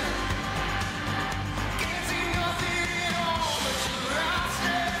again. Can't see nothing at all but your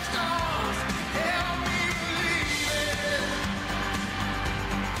outstretched arms. Help me believe it.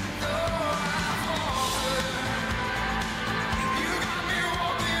 Though I falter, you got me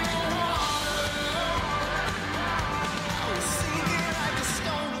walking on water. I was sinking like a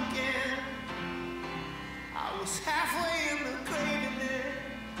stone again. I was halfway in the grave and then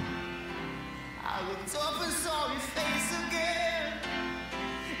I looked up and saw your face again.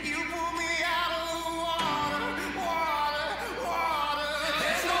 You pulled me out of the water, water, water.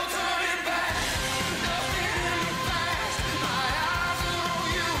 There's no turning back, nothing in the past. My eyes are on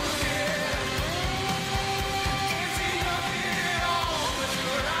you again. Can't see nothing at all but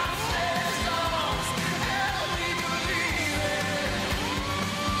your outstretched arms. Help me believe it.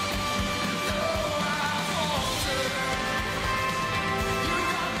 Though I falter, you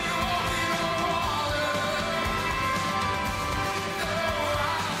got me walking on water. Though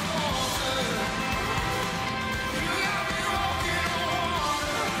I falter, you got me walking on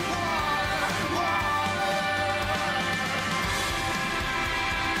water, water, water. You got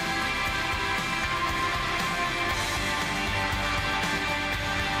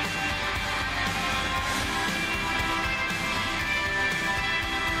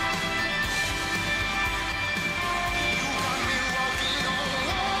me walking on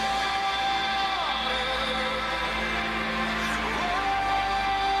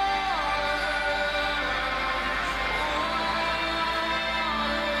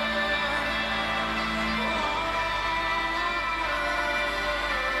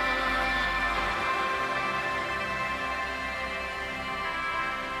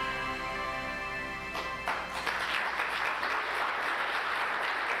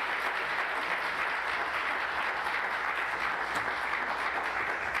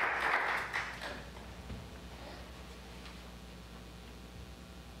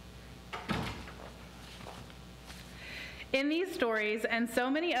In these stories and so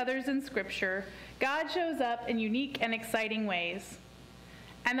many others in Scripture, God shows up in unique and exciting ways.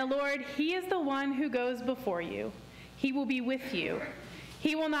 And the Lord, He is the one who goes before you. He will be with you.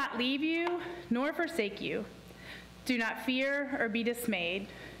 He will not leave you nor forsake you. Do not fear or be dismayed.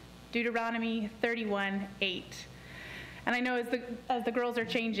 Deuteronomy 31:8. And I know as the girls are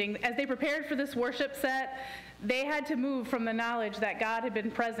changing, as they prepared for this worship set, they had to move from the knowledge that God had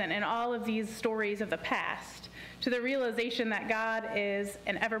been present in all of these stories of the past to the realization that God is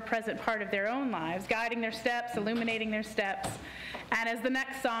an ever-present part of their own lives, guiding their steps, illuminating their steps. And as the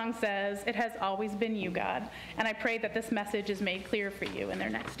next song says, it has always been you, God. And I pray that this message is made clear for you in their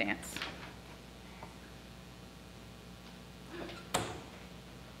next dance.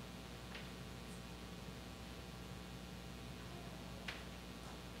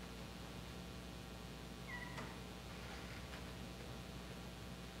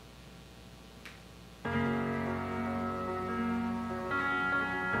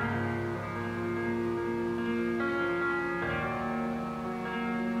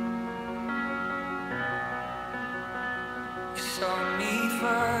 Saw me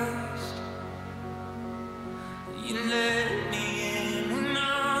first. You let me in when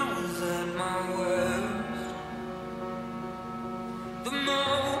I was at my worst. The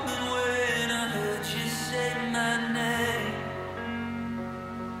moment when I heard you say my name,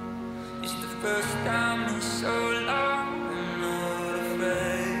 it's the first time in so long. I'm not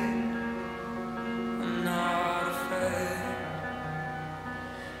afraid. I'm not afraid.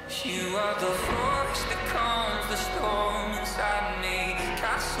 You are the force that calms the storm inside me,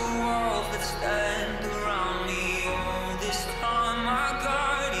 castle walls that stand around me. All this time my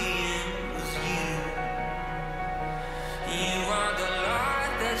guardian was you. You are the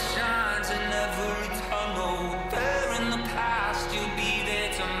light that shines in every tunnel. There in the past, you'll be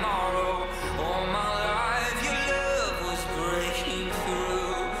there tomorrow. All my life your love was breaking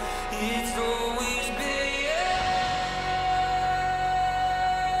through. It's always been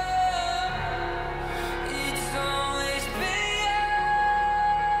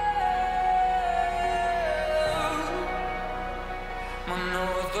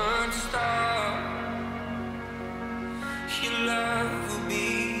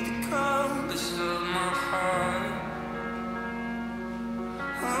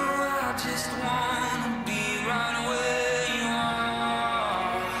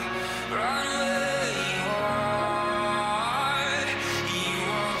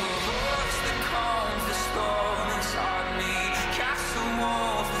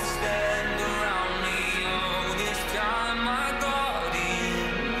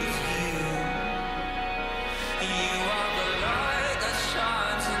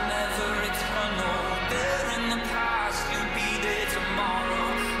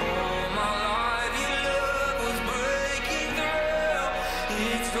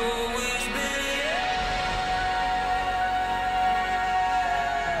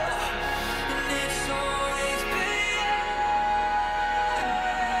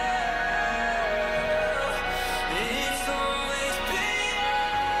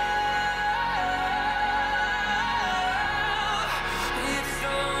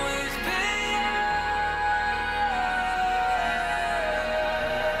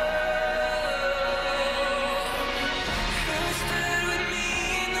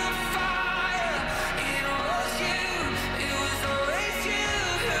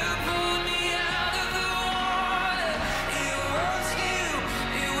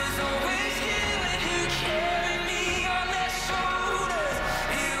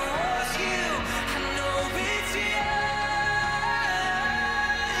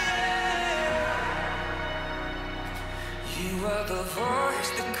the voice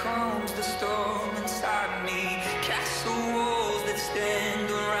that calms the storm inside me, castle walls that stand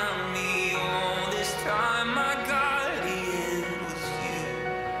around me. All this time my guardian was you.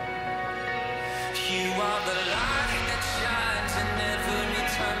 You are the light that shines in every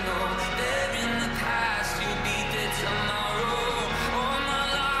tunnel. There in the past, you'll be there tomorrow. All my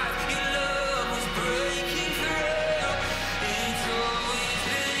life your love was breaking through. It's always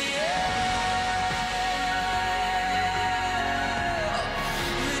been you.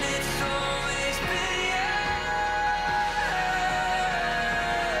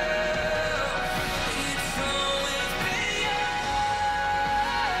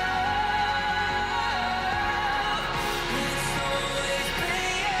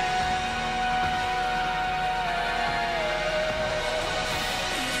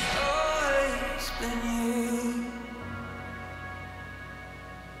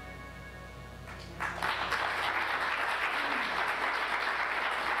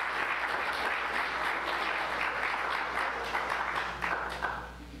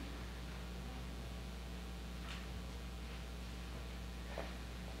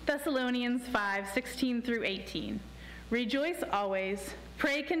 Thessalonians 5:16 through 18. Rejoice always,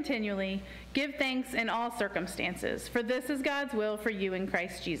 pray continually, give thanks in all circumstances, for this is God's will for you in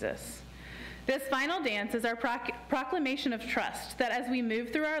Christ Jesus. This final dance is our proclamation of trust, that as we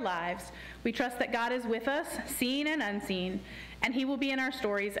move through our lives, we trust that God is with us, seen and unseen, and he will be in our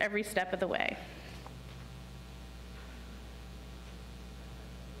stories every step of the way.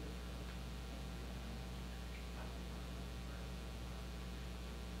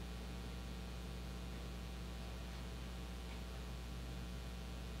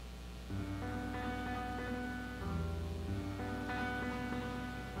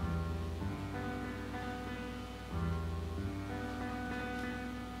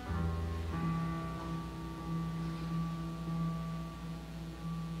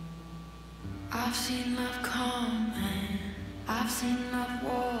 I've seen love come and I've seen love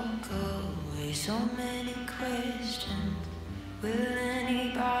walk away. So many questions, will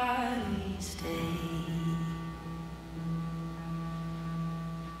anybody stay?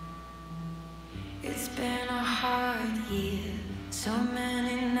 It's been a hard year, so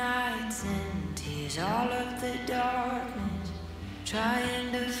many nights and tears, all of the darkness,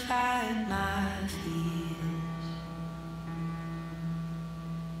 trying to fight my fears.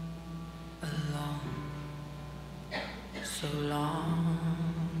 So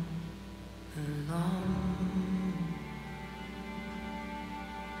long, alone.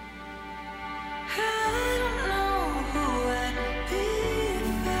 I don't know who I'd be if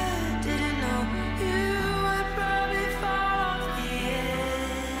I didn't know you. I'd probably fall off the edge.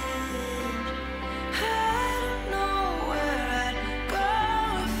 I don't know where I'd go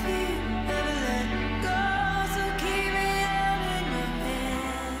if you ever let go. So keep me out in your hands.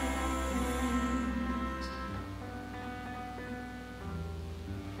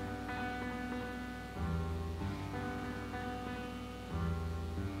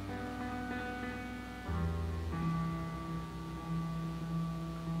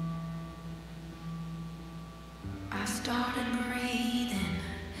 I started breathing,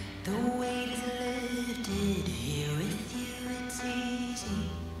 the weight is lifted. Here with you it's easy,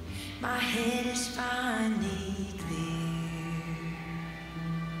 my head is finally clear.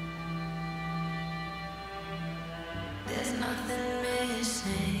 There's nothing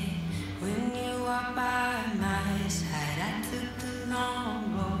missing when you walk by my side. I took the long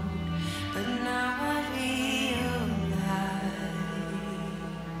road, but now I realize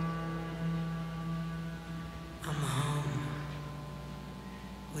I'm home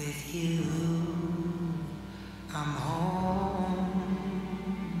with you. I'm home.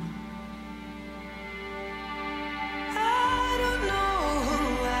 I don't know who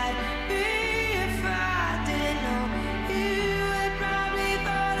I'd be if I didn't know you. I'd probably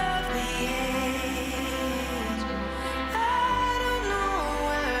fall off the edge. I don't know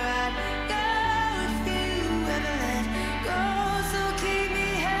where I'd go if you ever let go. So keep me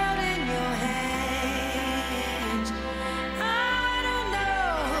held in your hands. I don't know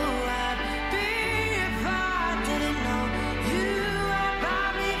who I'd be if I didn't know you. I'd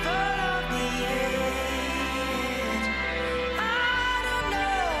probably fall off the edge. I don't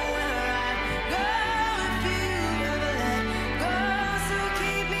know where I'd go if you ever let go. So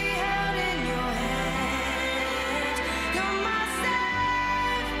keep me held in your hands. You're my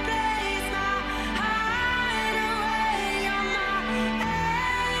safe place, my hideaway. You're my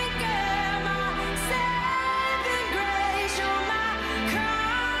anchor, my saving grace. You're my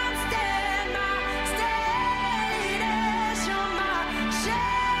constant, my steadiness. You're my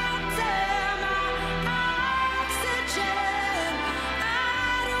shelter, my oxygen.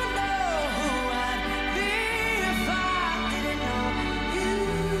 I don't know who I'd be if I didn't know you.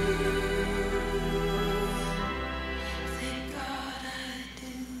 Thank God I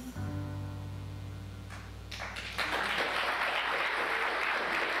do.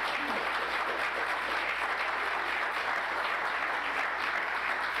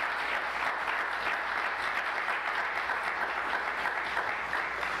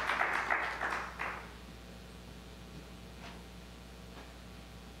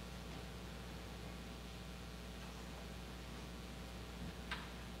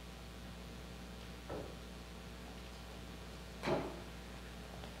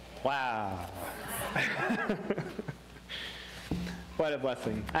 Wow. What a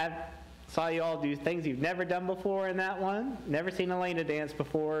blessing. I saw you all do things you've never done before in that one. Never seen Elena dance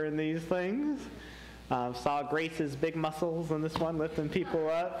before in these things. Saw Grace's big muscles in this one, lifting people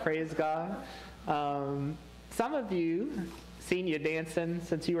up. Praise God. Some of you, seen you dancing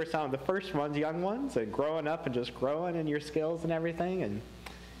since you were some of the first ones, young ones, and growing up and just growing in your skills and everything,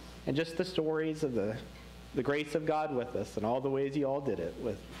 and just the stories of the grace of God with us and all the ways you all did it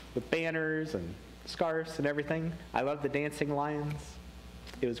with banners and scarves and everything. I love the dancing lions.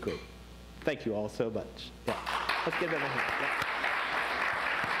 It was great. Thank you all so much. Yeah. Let's give them a hand. Yeah.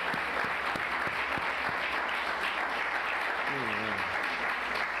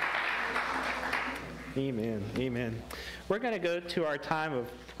 Amen. Amen. We're going to go to our time of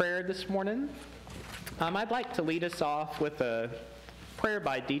prayer this morning. I'd like to lead us off with a prayer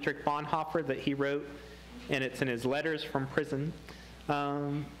by Dietrich Bonhoeffer that he wrote, and it's in his letters from prison.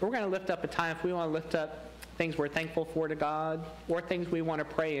 We're going to lift up a time, if we want to lift up things we're thankful for to God, or things we want to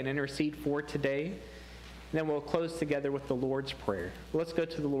pray and intercede for today. And then we'll close together with the Lord's Prayer. Let's go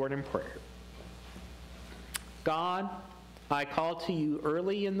to the Lord in prayer. God, I call to you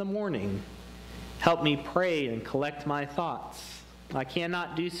early in the morning. Help me pray and collect my thoughts. I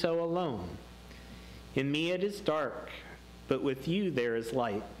cannot do so alone. In me it is dark, but with you there is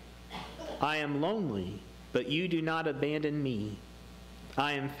light. I am lonely, but you do not abandon me.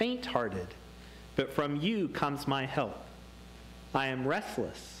 I am faint-hearted, but from you comes my help. I am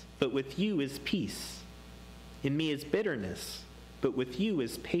restless, but with you is peace. In me is bitterness, but with you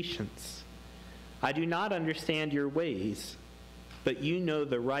is patience. I do not understand your ways, but you know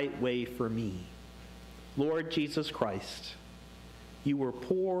the right way for me. Lord Jesus Christ, you were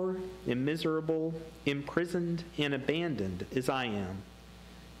poor and miserable, imprisoned and abandoned as I am.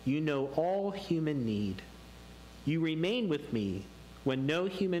 You know all human need. You remain with me when no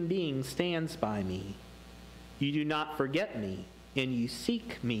human being stands by me. You do not forget me, and you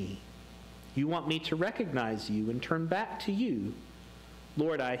seek me. You want me to recognize you and turn back to you.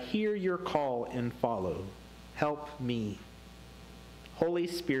 Lord, I hear your call and follow. Help me. Holy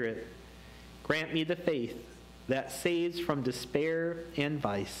Spirit, grant me the faith that saves from despair and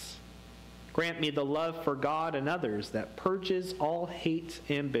vice. Grant me the love for God and others that purges all hate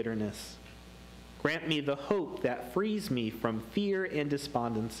and bitterness. Grant me the hope that frees me from fear and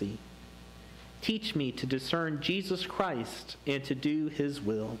despondency. Teach me to discern Jesus Christ and to do his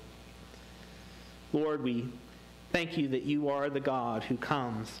will. Lord, we thank you that you are the God who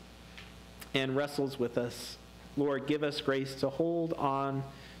comes and wrestles with us. Lord, give us grace to hold on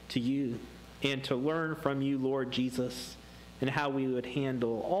to you and to learn from you, Lord Jesus, and how we would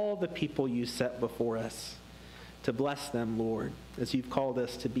handle all the people you set before us, to bless them, Lord, as you've called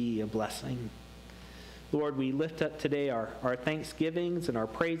us to be a blessing. Lord, we lift up today our thanksgivings and our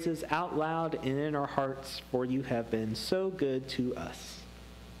praises out loud and in our hearts, for you have been so good to us.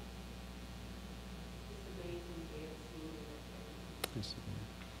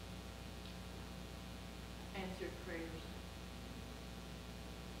 Answered prayers.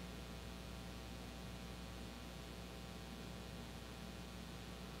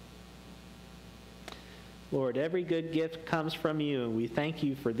 Lord, every good gift comes from you, and we thank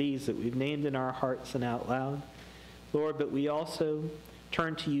you for these that we've named in our hearts and out loud. Lord, but we also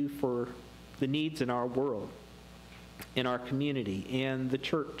turn to you for the needs in our world, in our community, and the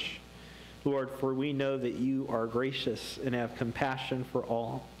church. Lord, for we know that you are gracious and have compassion for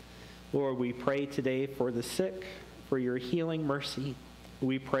all. Lord, we pray today for the sick, for your healing mercy.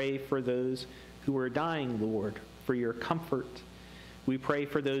 We pray for those who are dying, Lord, for your comfort. We pray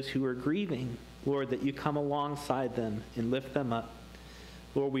for those who are grieving, Lord, that you come alongside them and lift them up.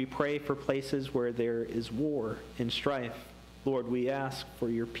 Lord, we pray for places where there is war and strife. Lord, we ask for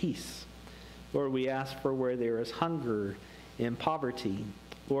your peace. Lord, we ask for where there is hunger and poverty.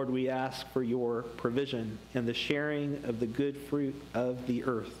 Lord, we ask for your provision and the sharing of the good fruit of the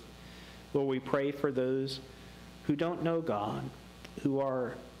earth. Lord, we pray for those who don't know God, who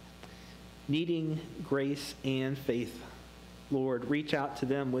are needing grace and faith. Lord, reach out to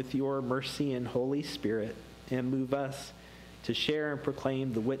them with your mercy and Holy Spirit and move us to share and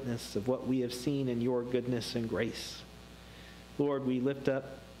proclaim the witness of what we have seen in your goodness and grace. Lord, we lift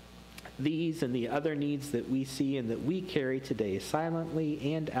up these and the other needs that we see and that we carry today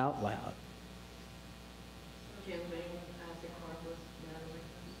silently and out loud. Jim Bailey, Isaac Harkless, Natalie.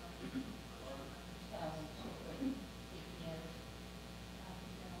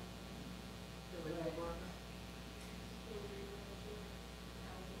 Billy Ray Barker.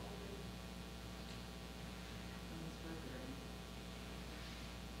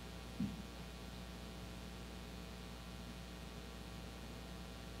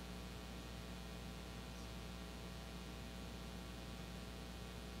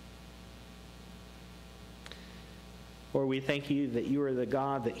 Lord, we thank you that you are the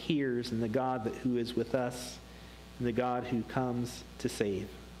God that hears and the God who is with us and the God who comes to save.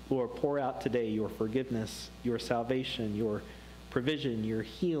 Lord, pour out today your forgiveness, your salvation, your provision, your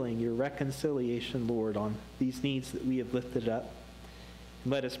healing, your reconciliation, Lord, on these needs that we have lifted up.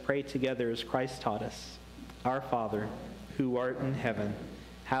 And let us pray together as Christ taught us. Our Father, who art in heaven,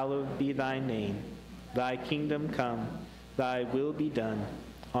 hallowed be thy name. Thy kingdom come, thy will be done,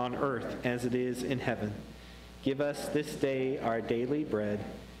 on earth as it is in heaven. Give us this day our daily bread,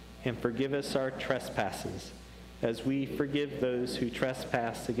 and forgive us our trespasses, as we forgive those who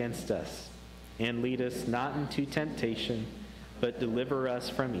trespass against us. and lead us not into temptation, but deliver us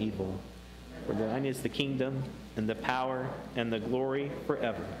from evil. For thine is the kingdom, and the power, and the glory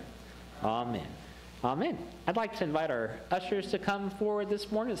forever. Amen. Amen. I'd like to invite our ushers to come forward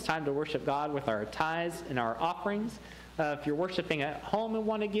this morning. It's time to worship God with our tithes and our offerings. If you're worshiping at home and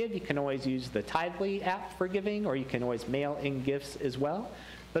want to give, you can always use the Tithely app for giving, or you can always mail in gifts as well.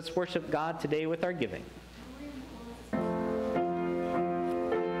 Let's worship God today with our giving.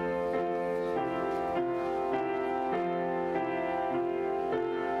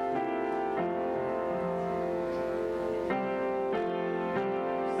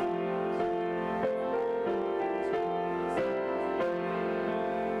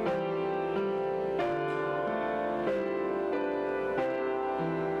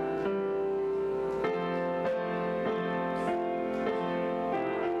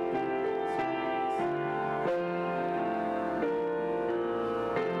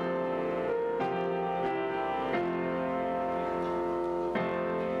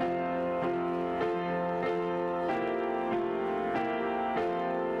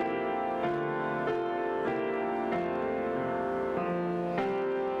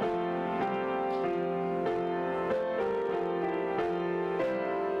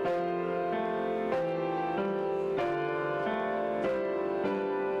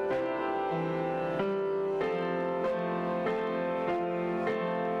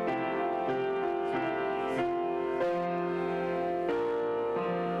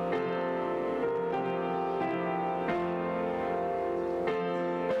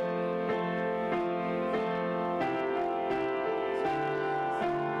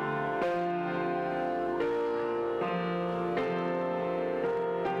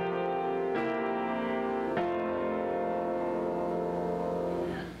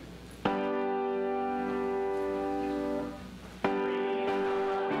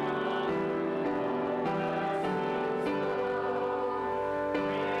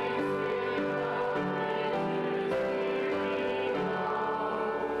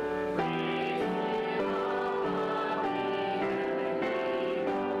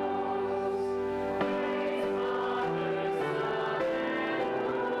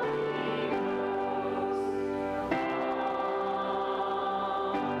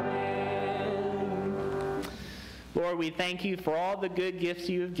 Lord, we thank you for all the good gifts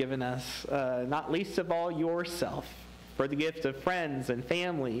you have given us, not least of all yourself, for the gift of friends and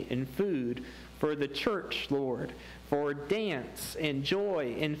family and food, for the church, Lord, for dance and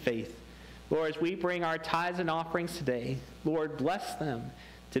joy and faith. Lord, as we bring our tithes and offerings today, Lord, bless them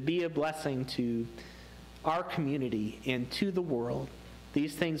to be a blessing to our community and to the world.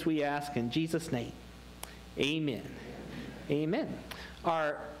 These things we ask in Jesus' name. Amen. Amen.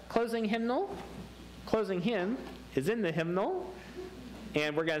 Our closing hymn is in the hymnal,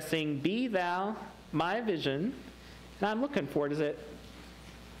 and we're going to sing Be Thou My Vision. And I'm looking for it. Is it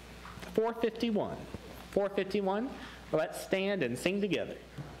 451? 451? Let's stand and sing together.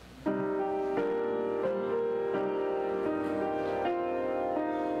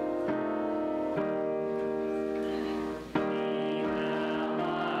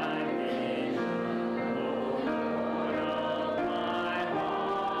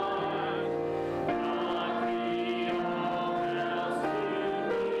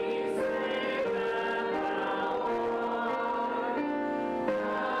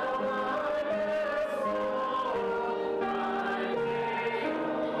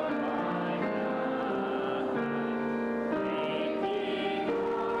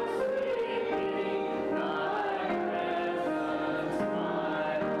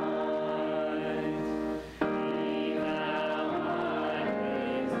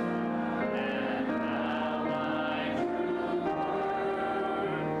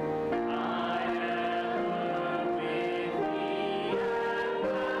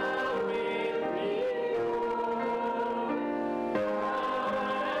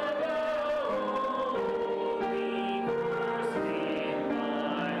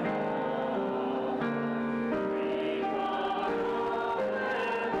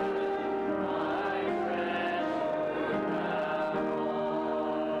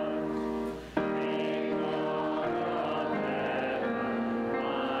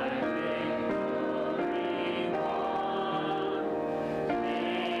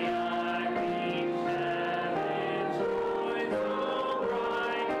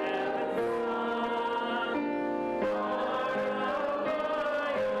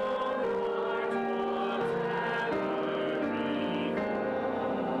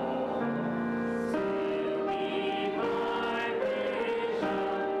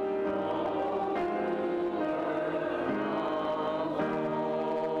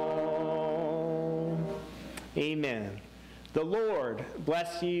 Amen. The Lord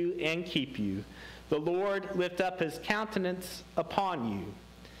bless you and keep you. The Lord lift up his countenance upon you.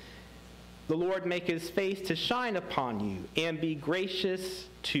 The Lord make his face to shine upon you and be gracious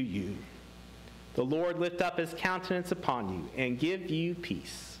to you. The Lord lift up his countenance upon you and give you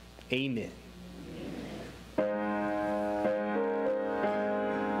peace. Amen.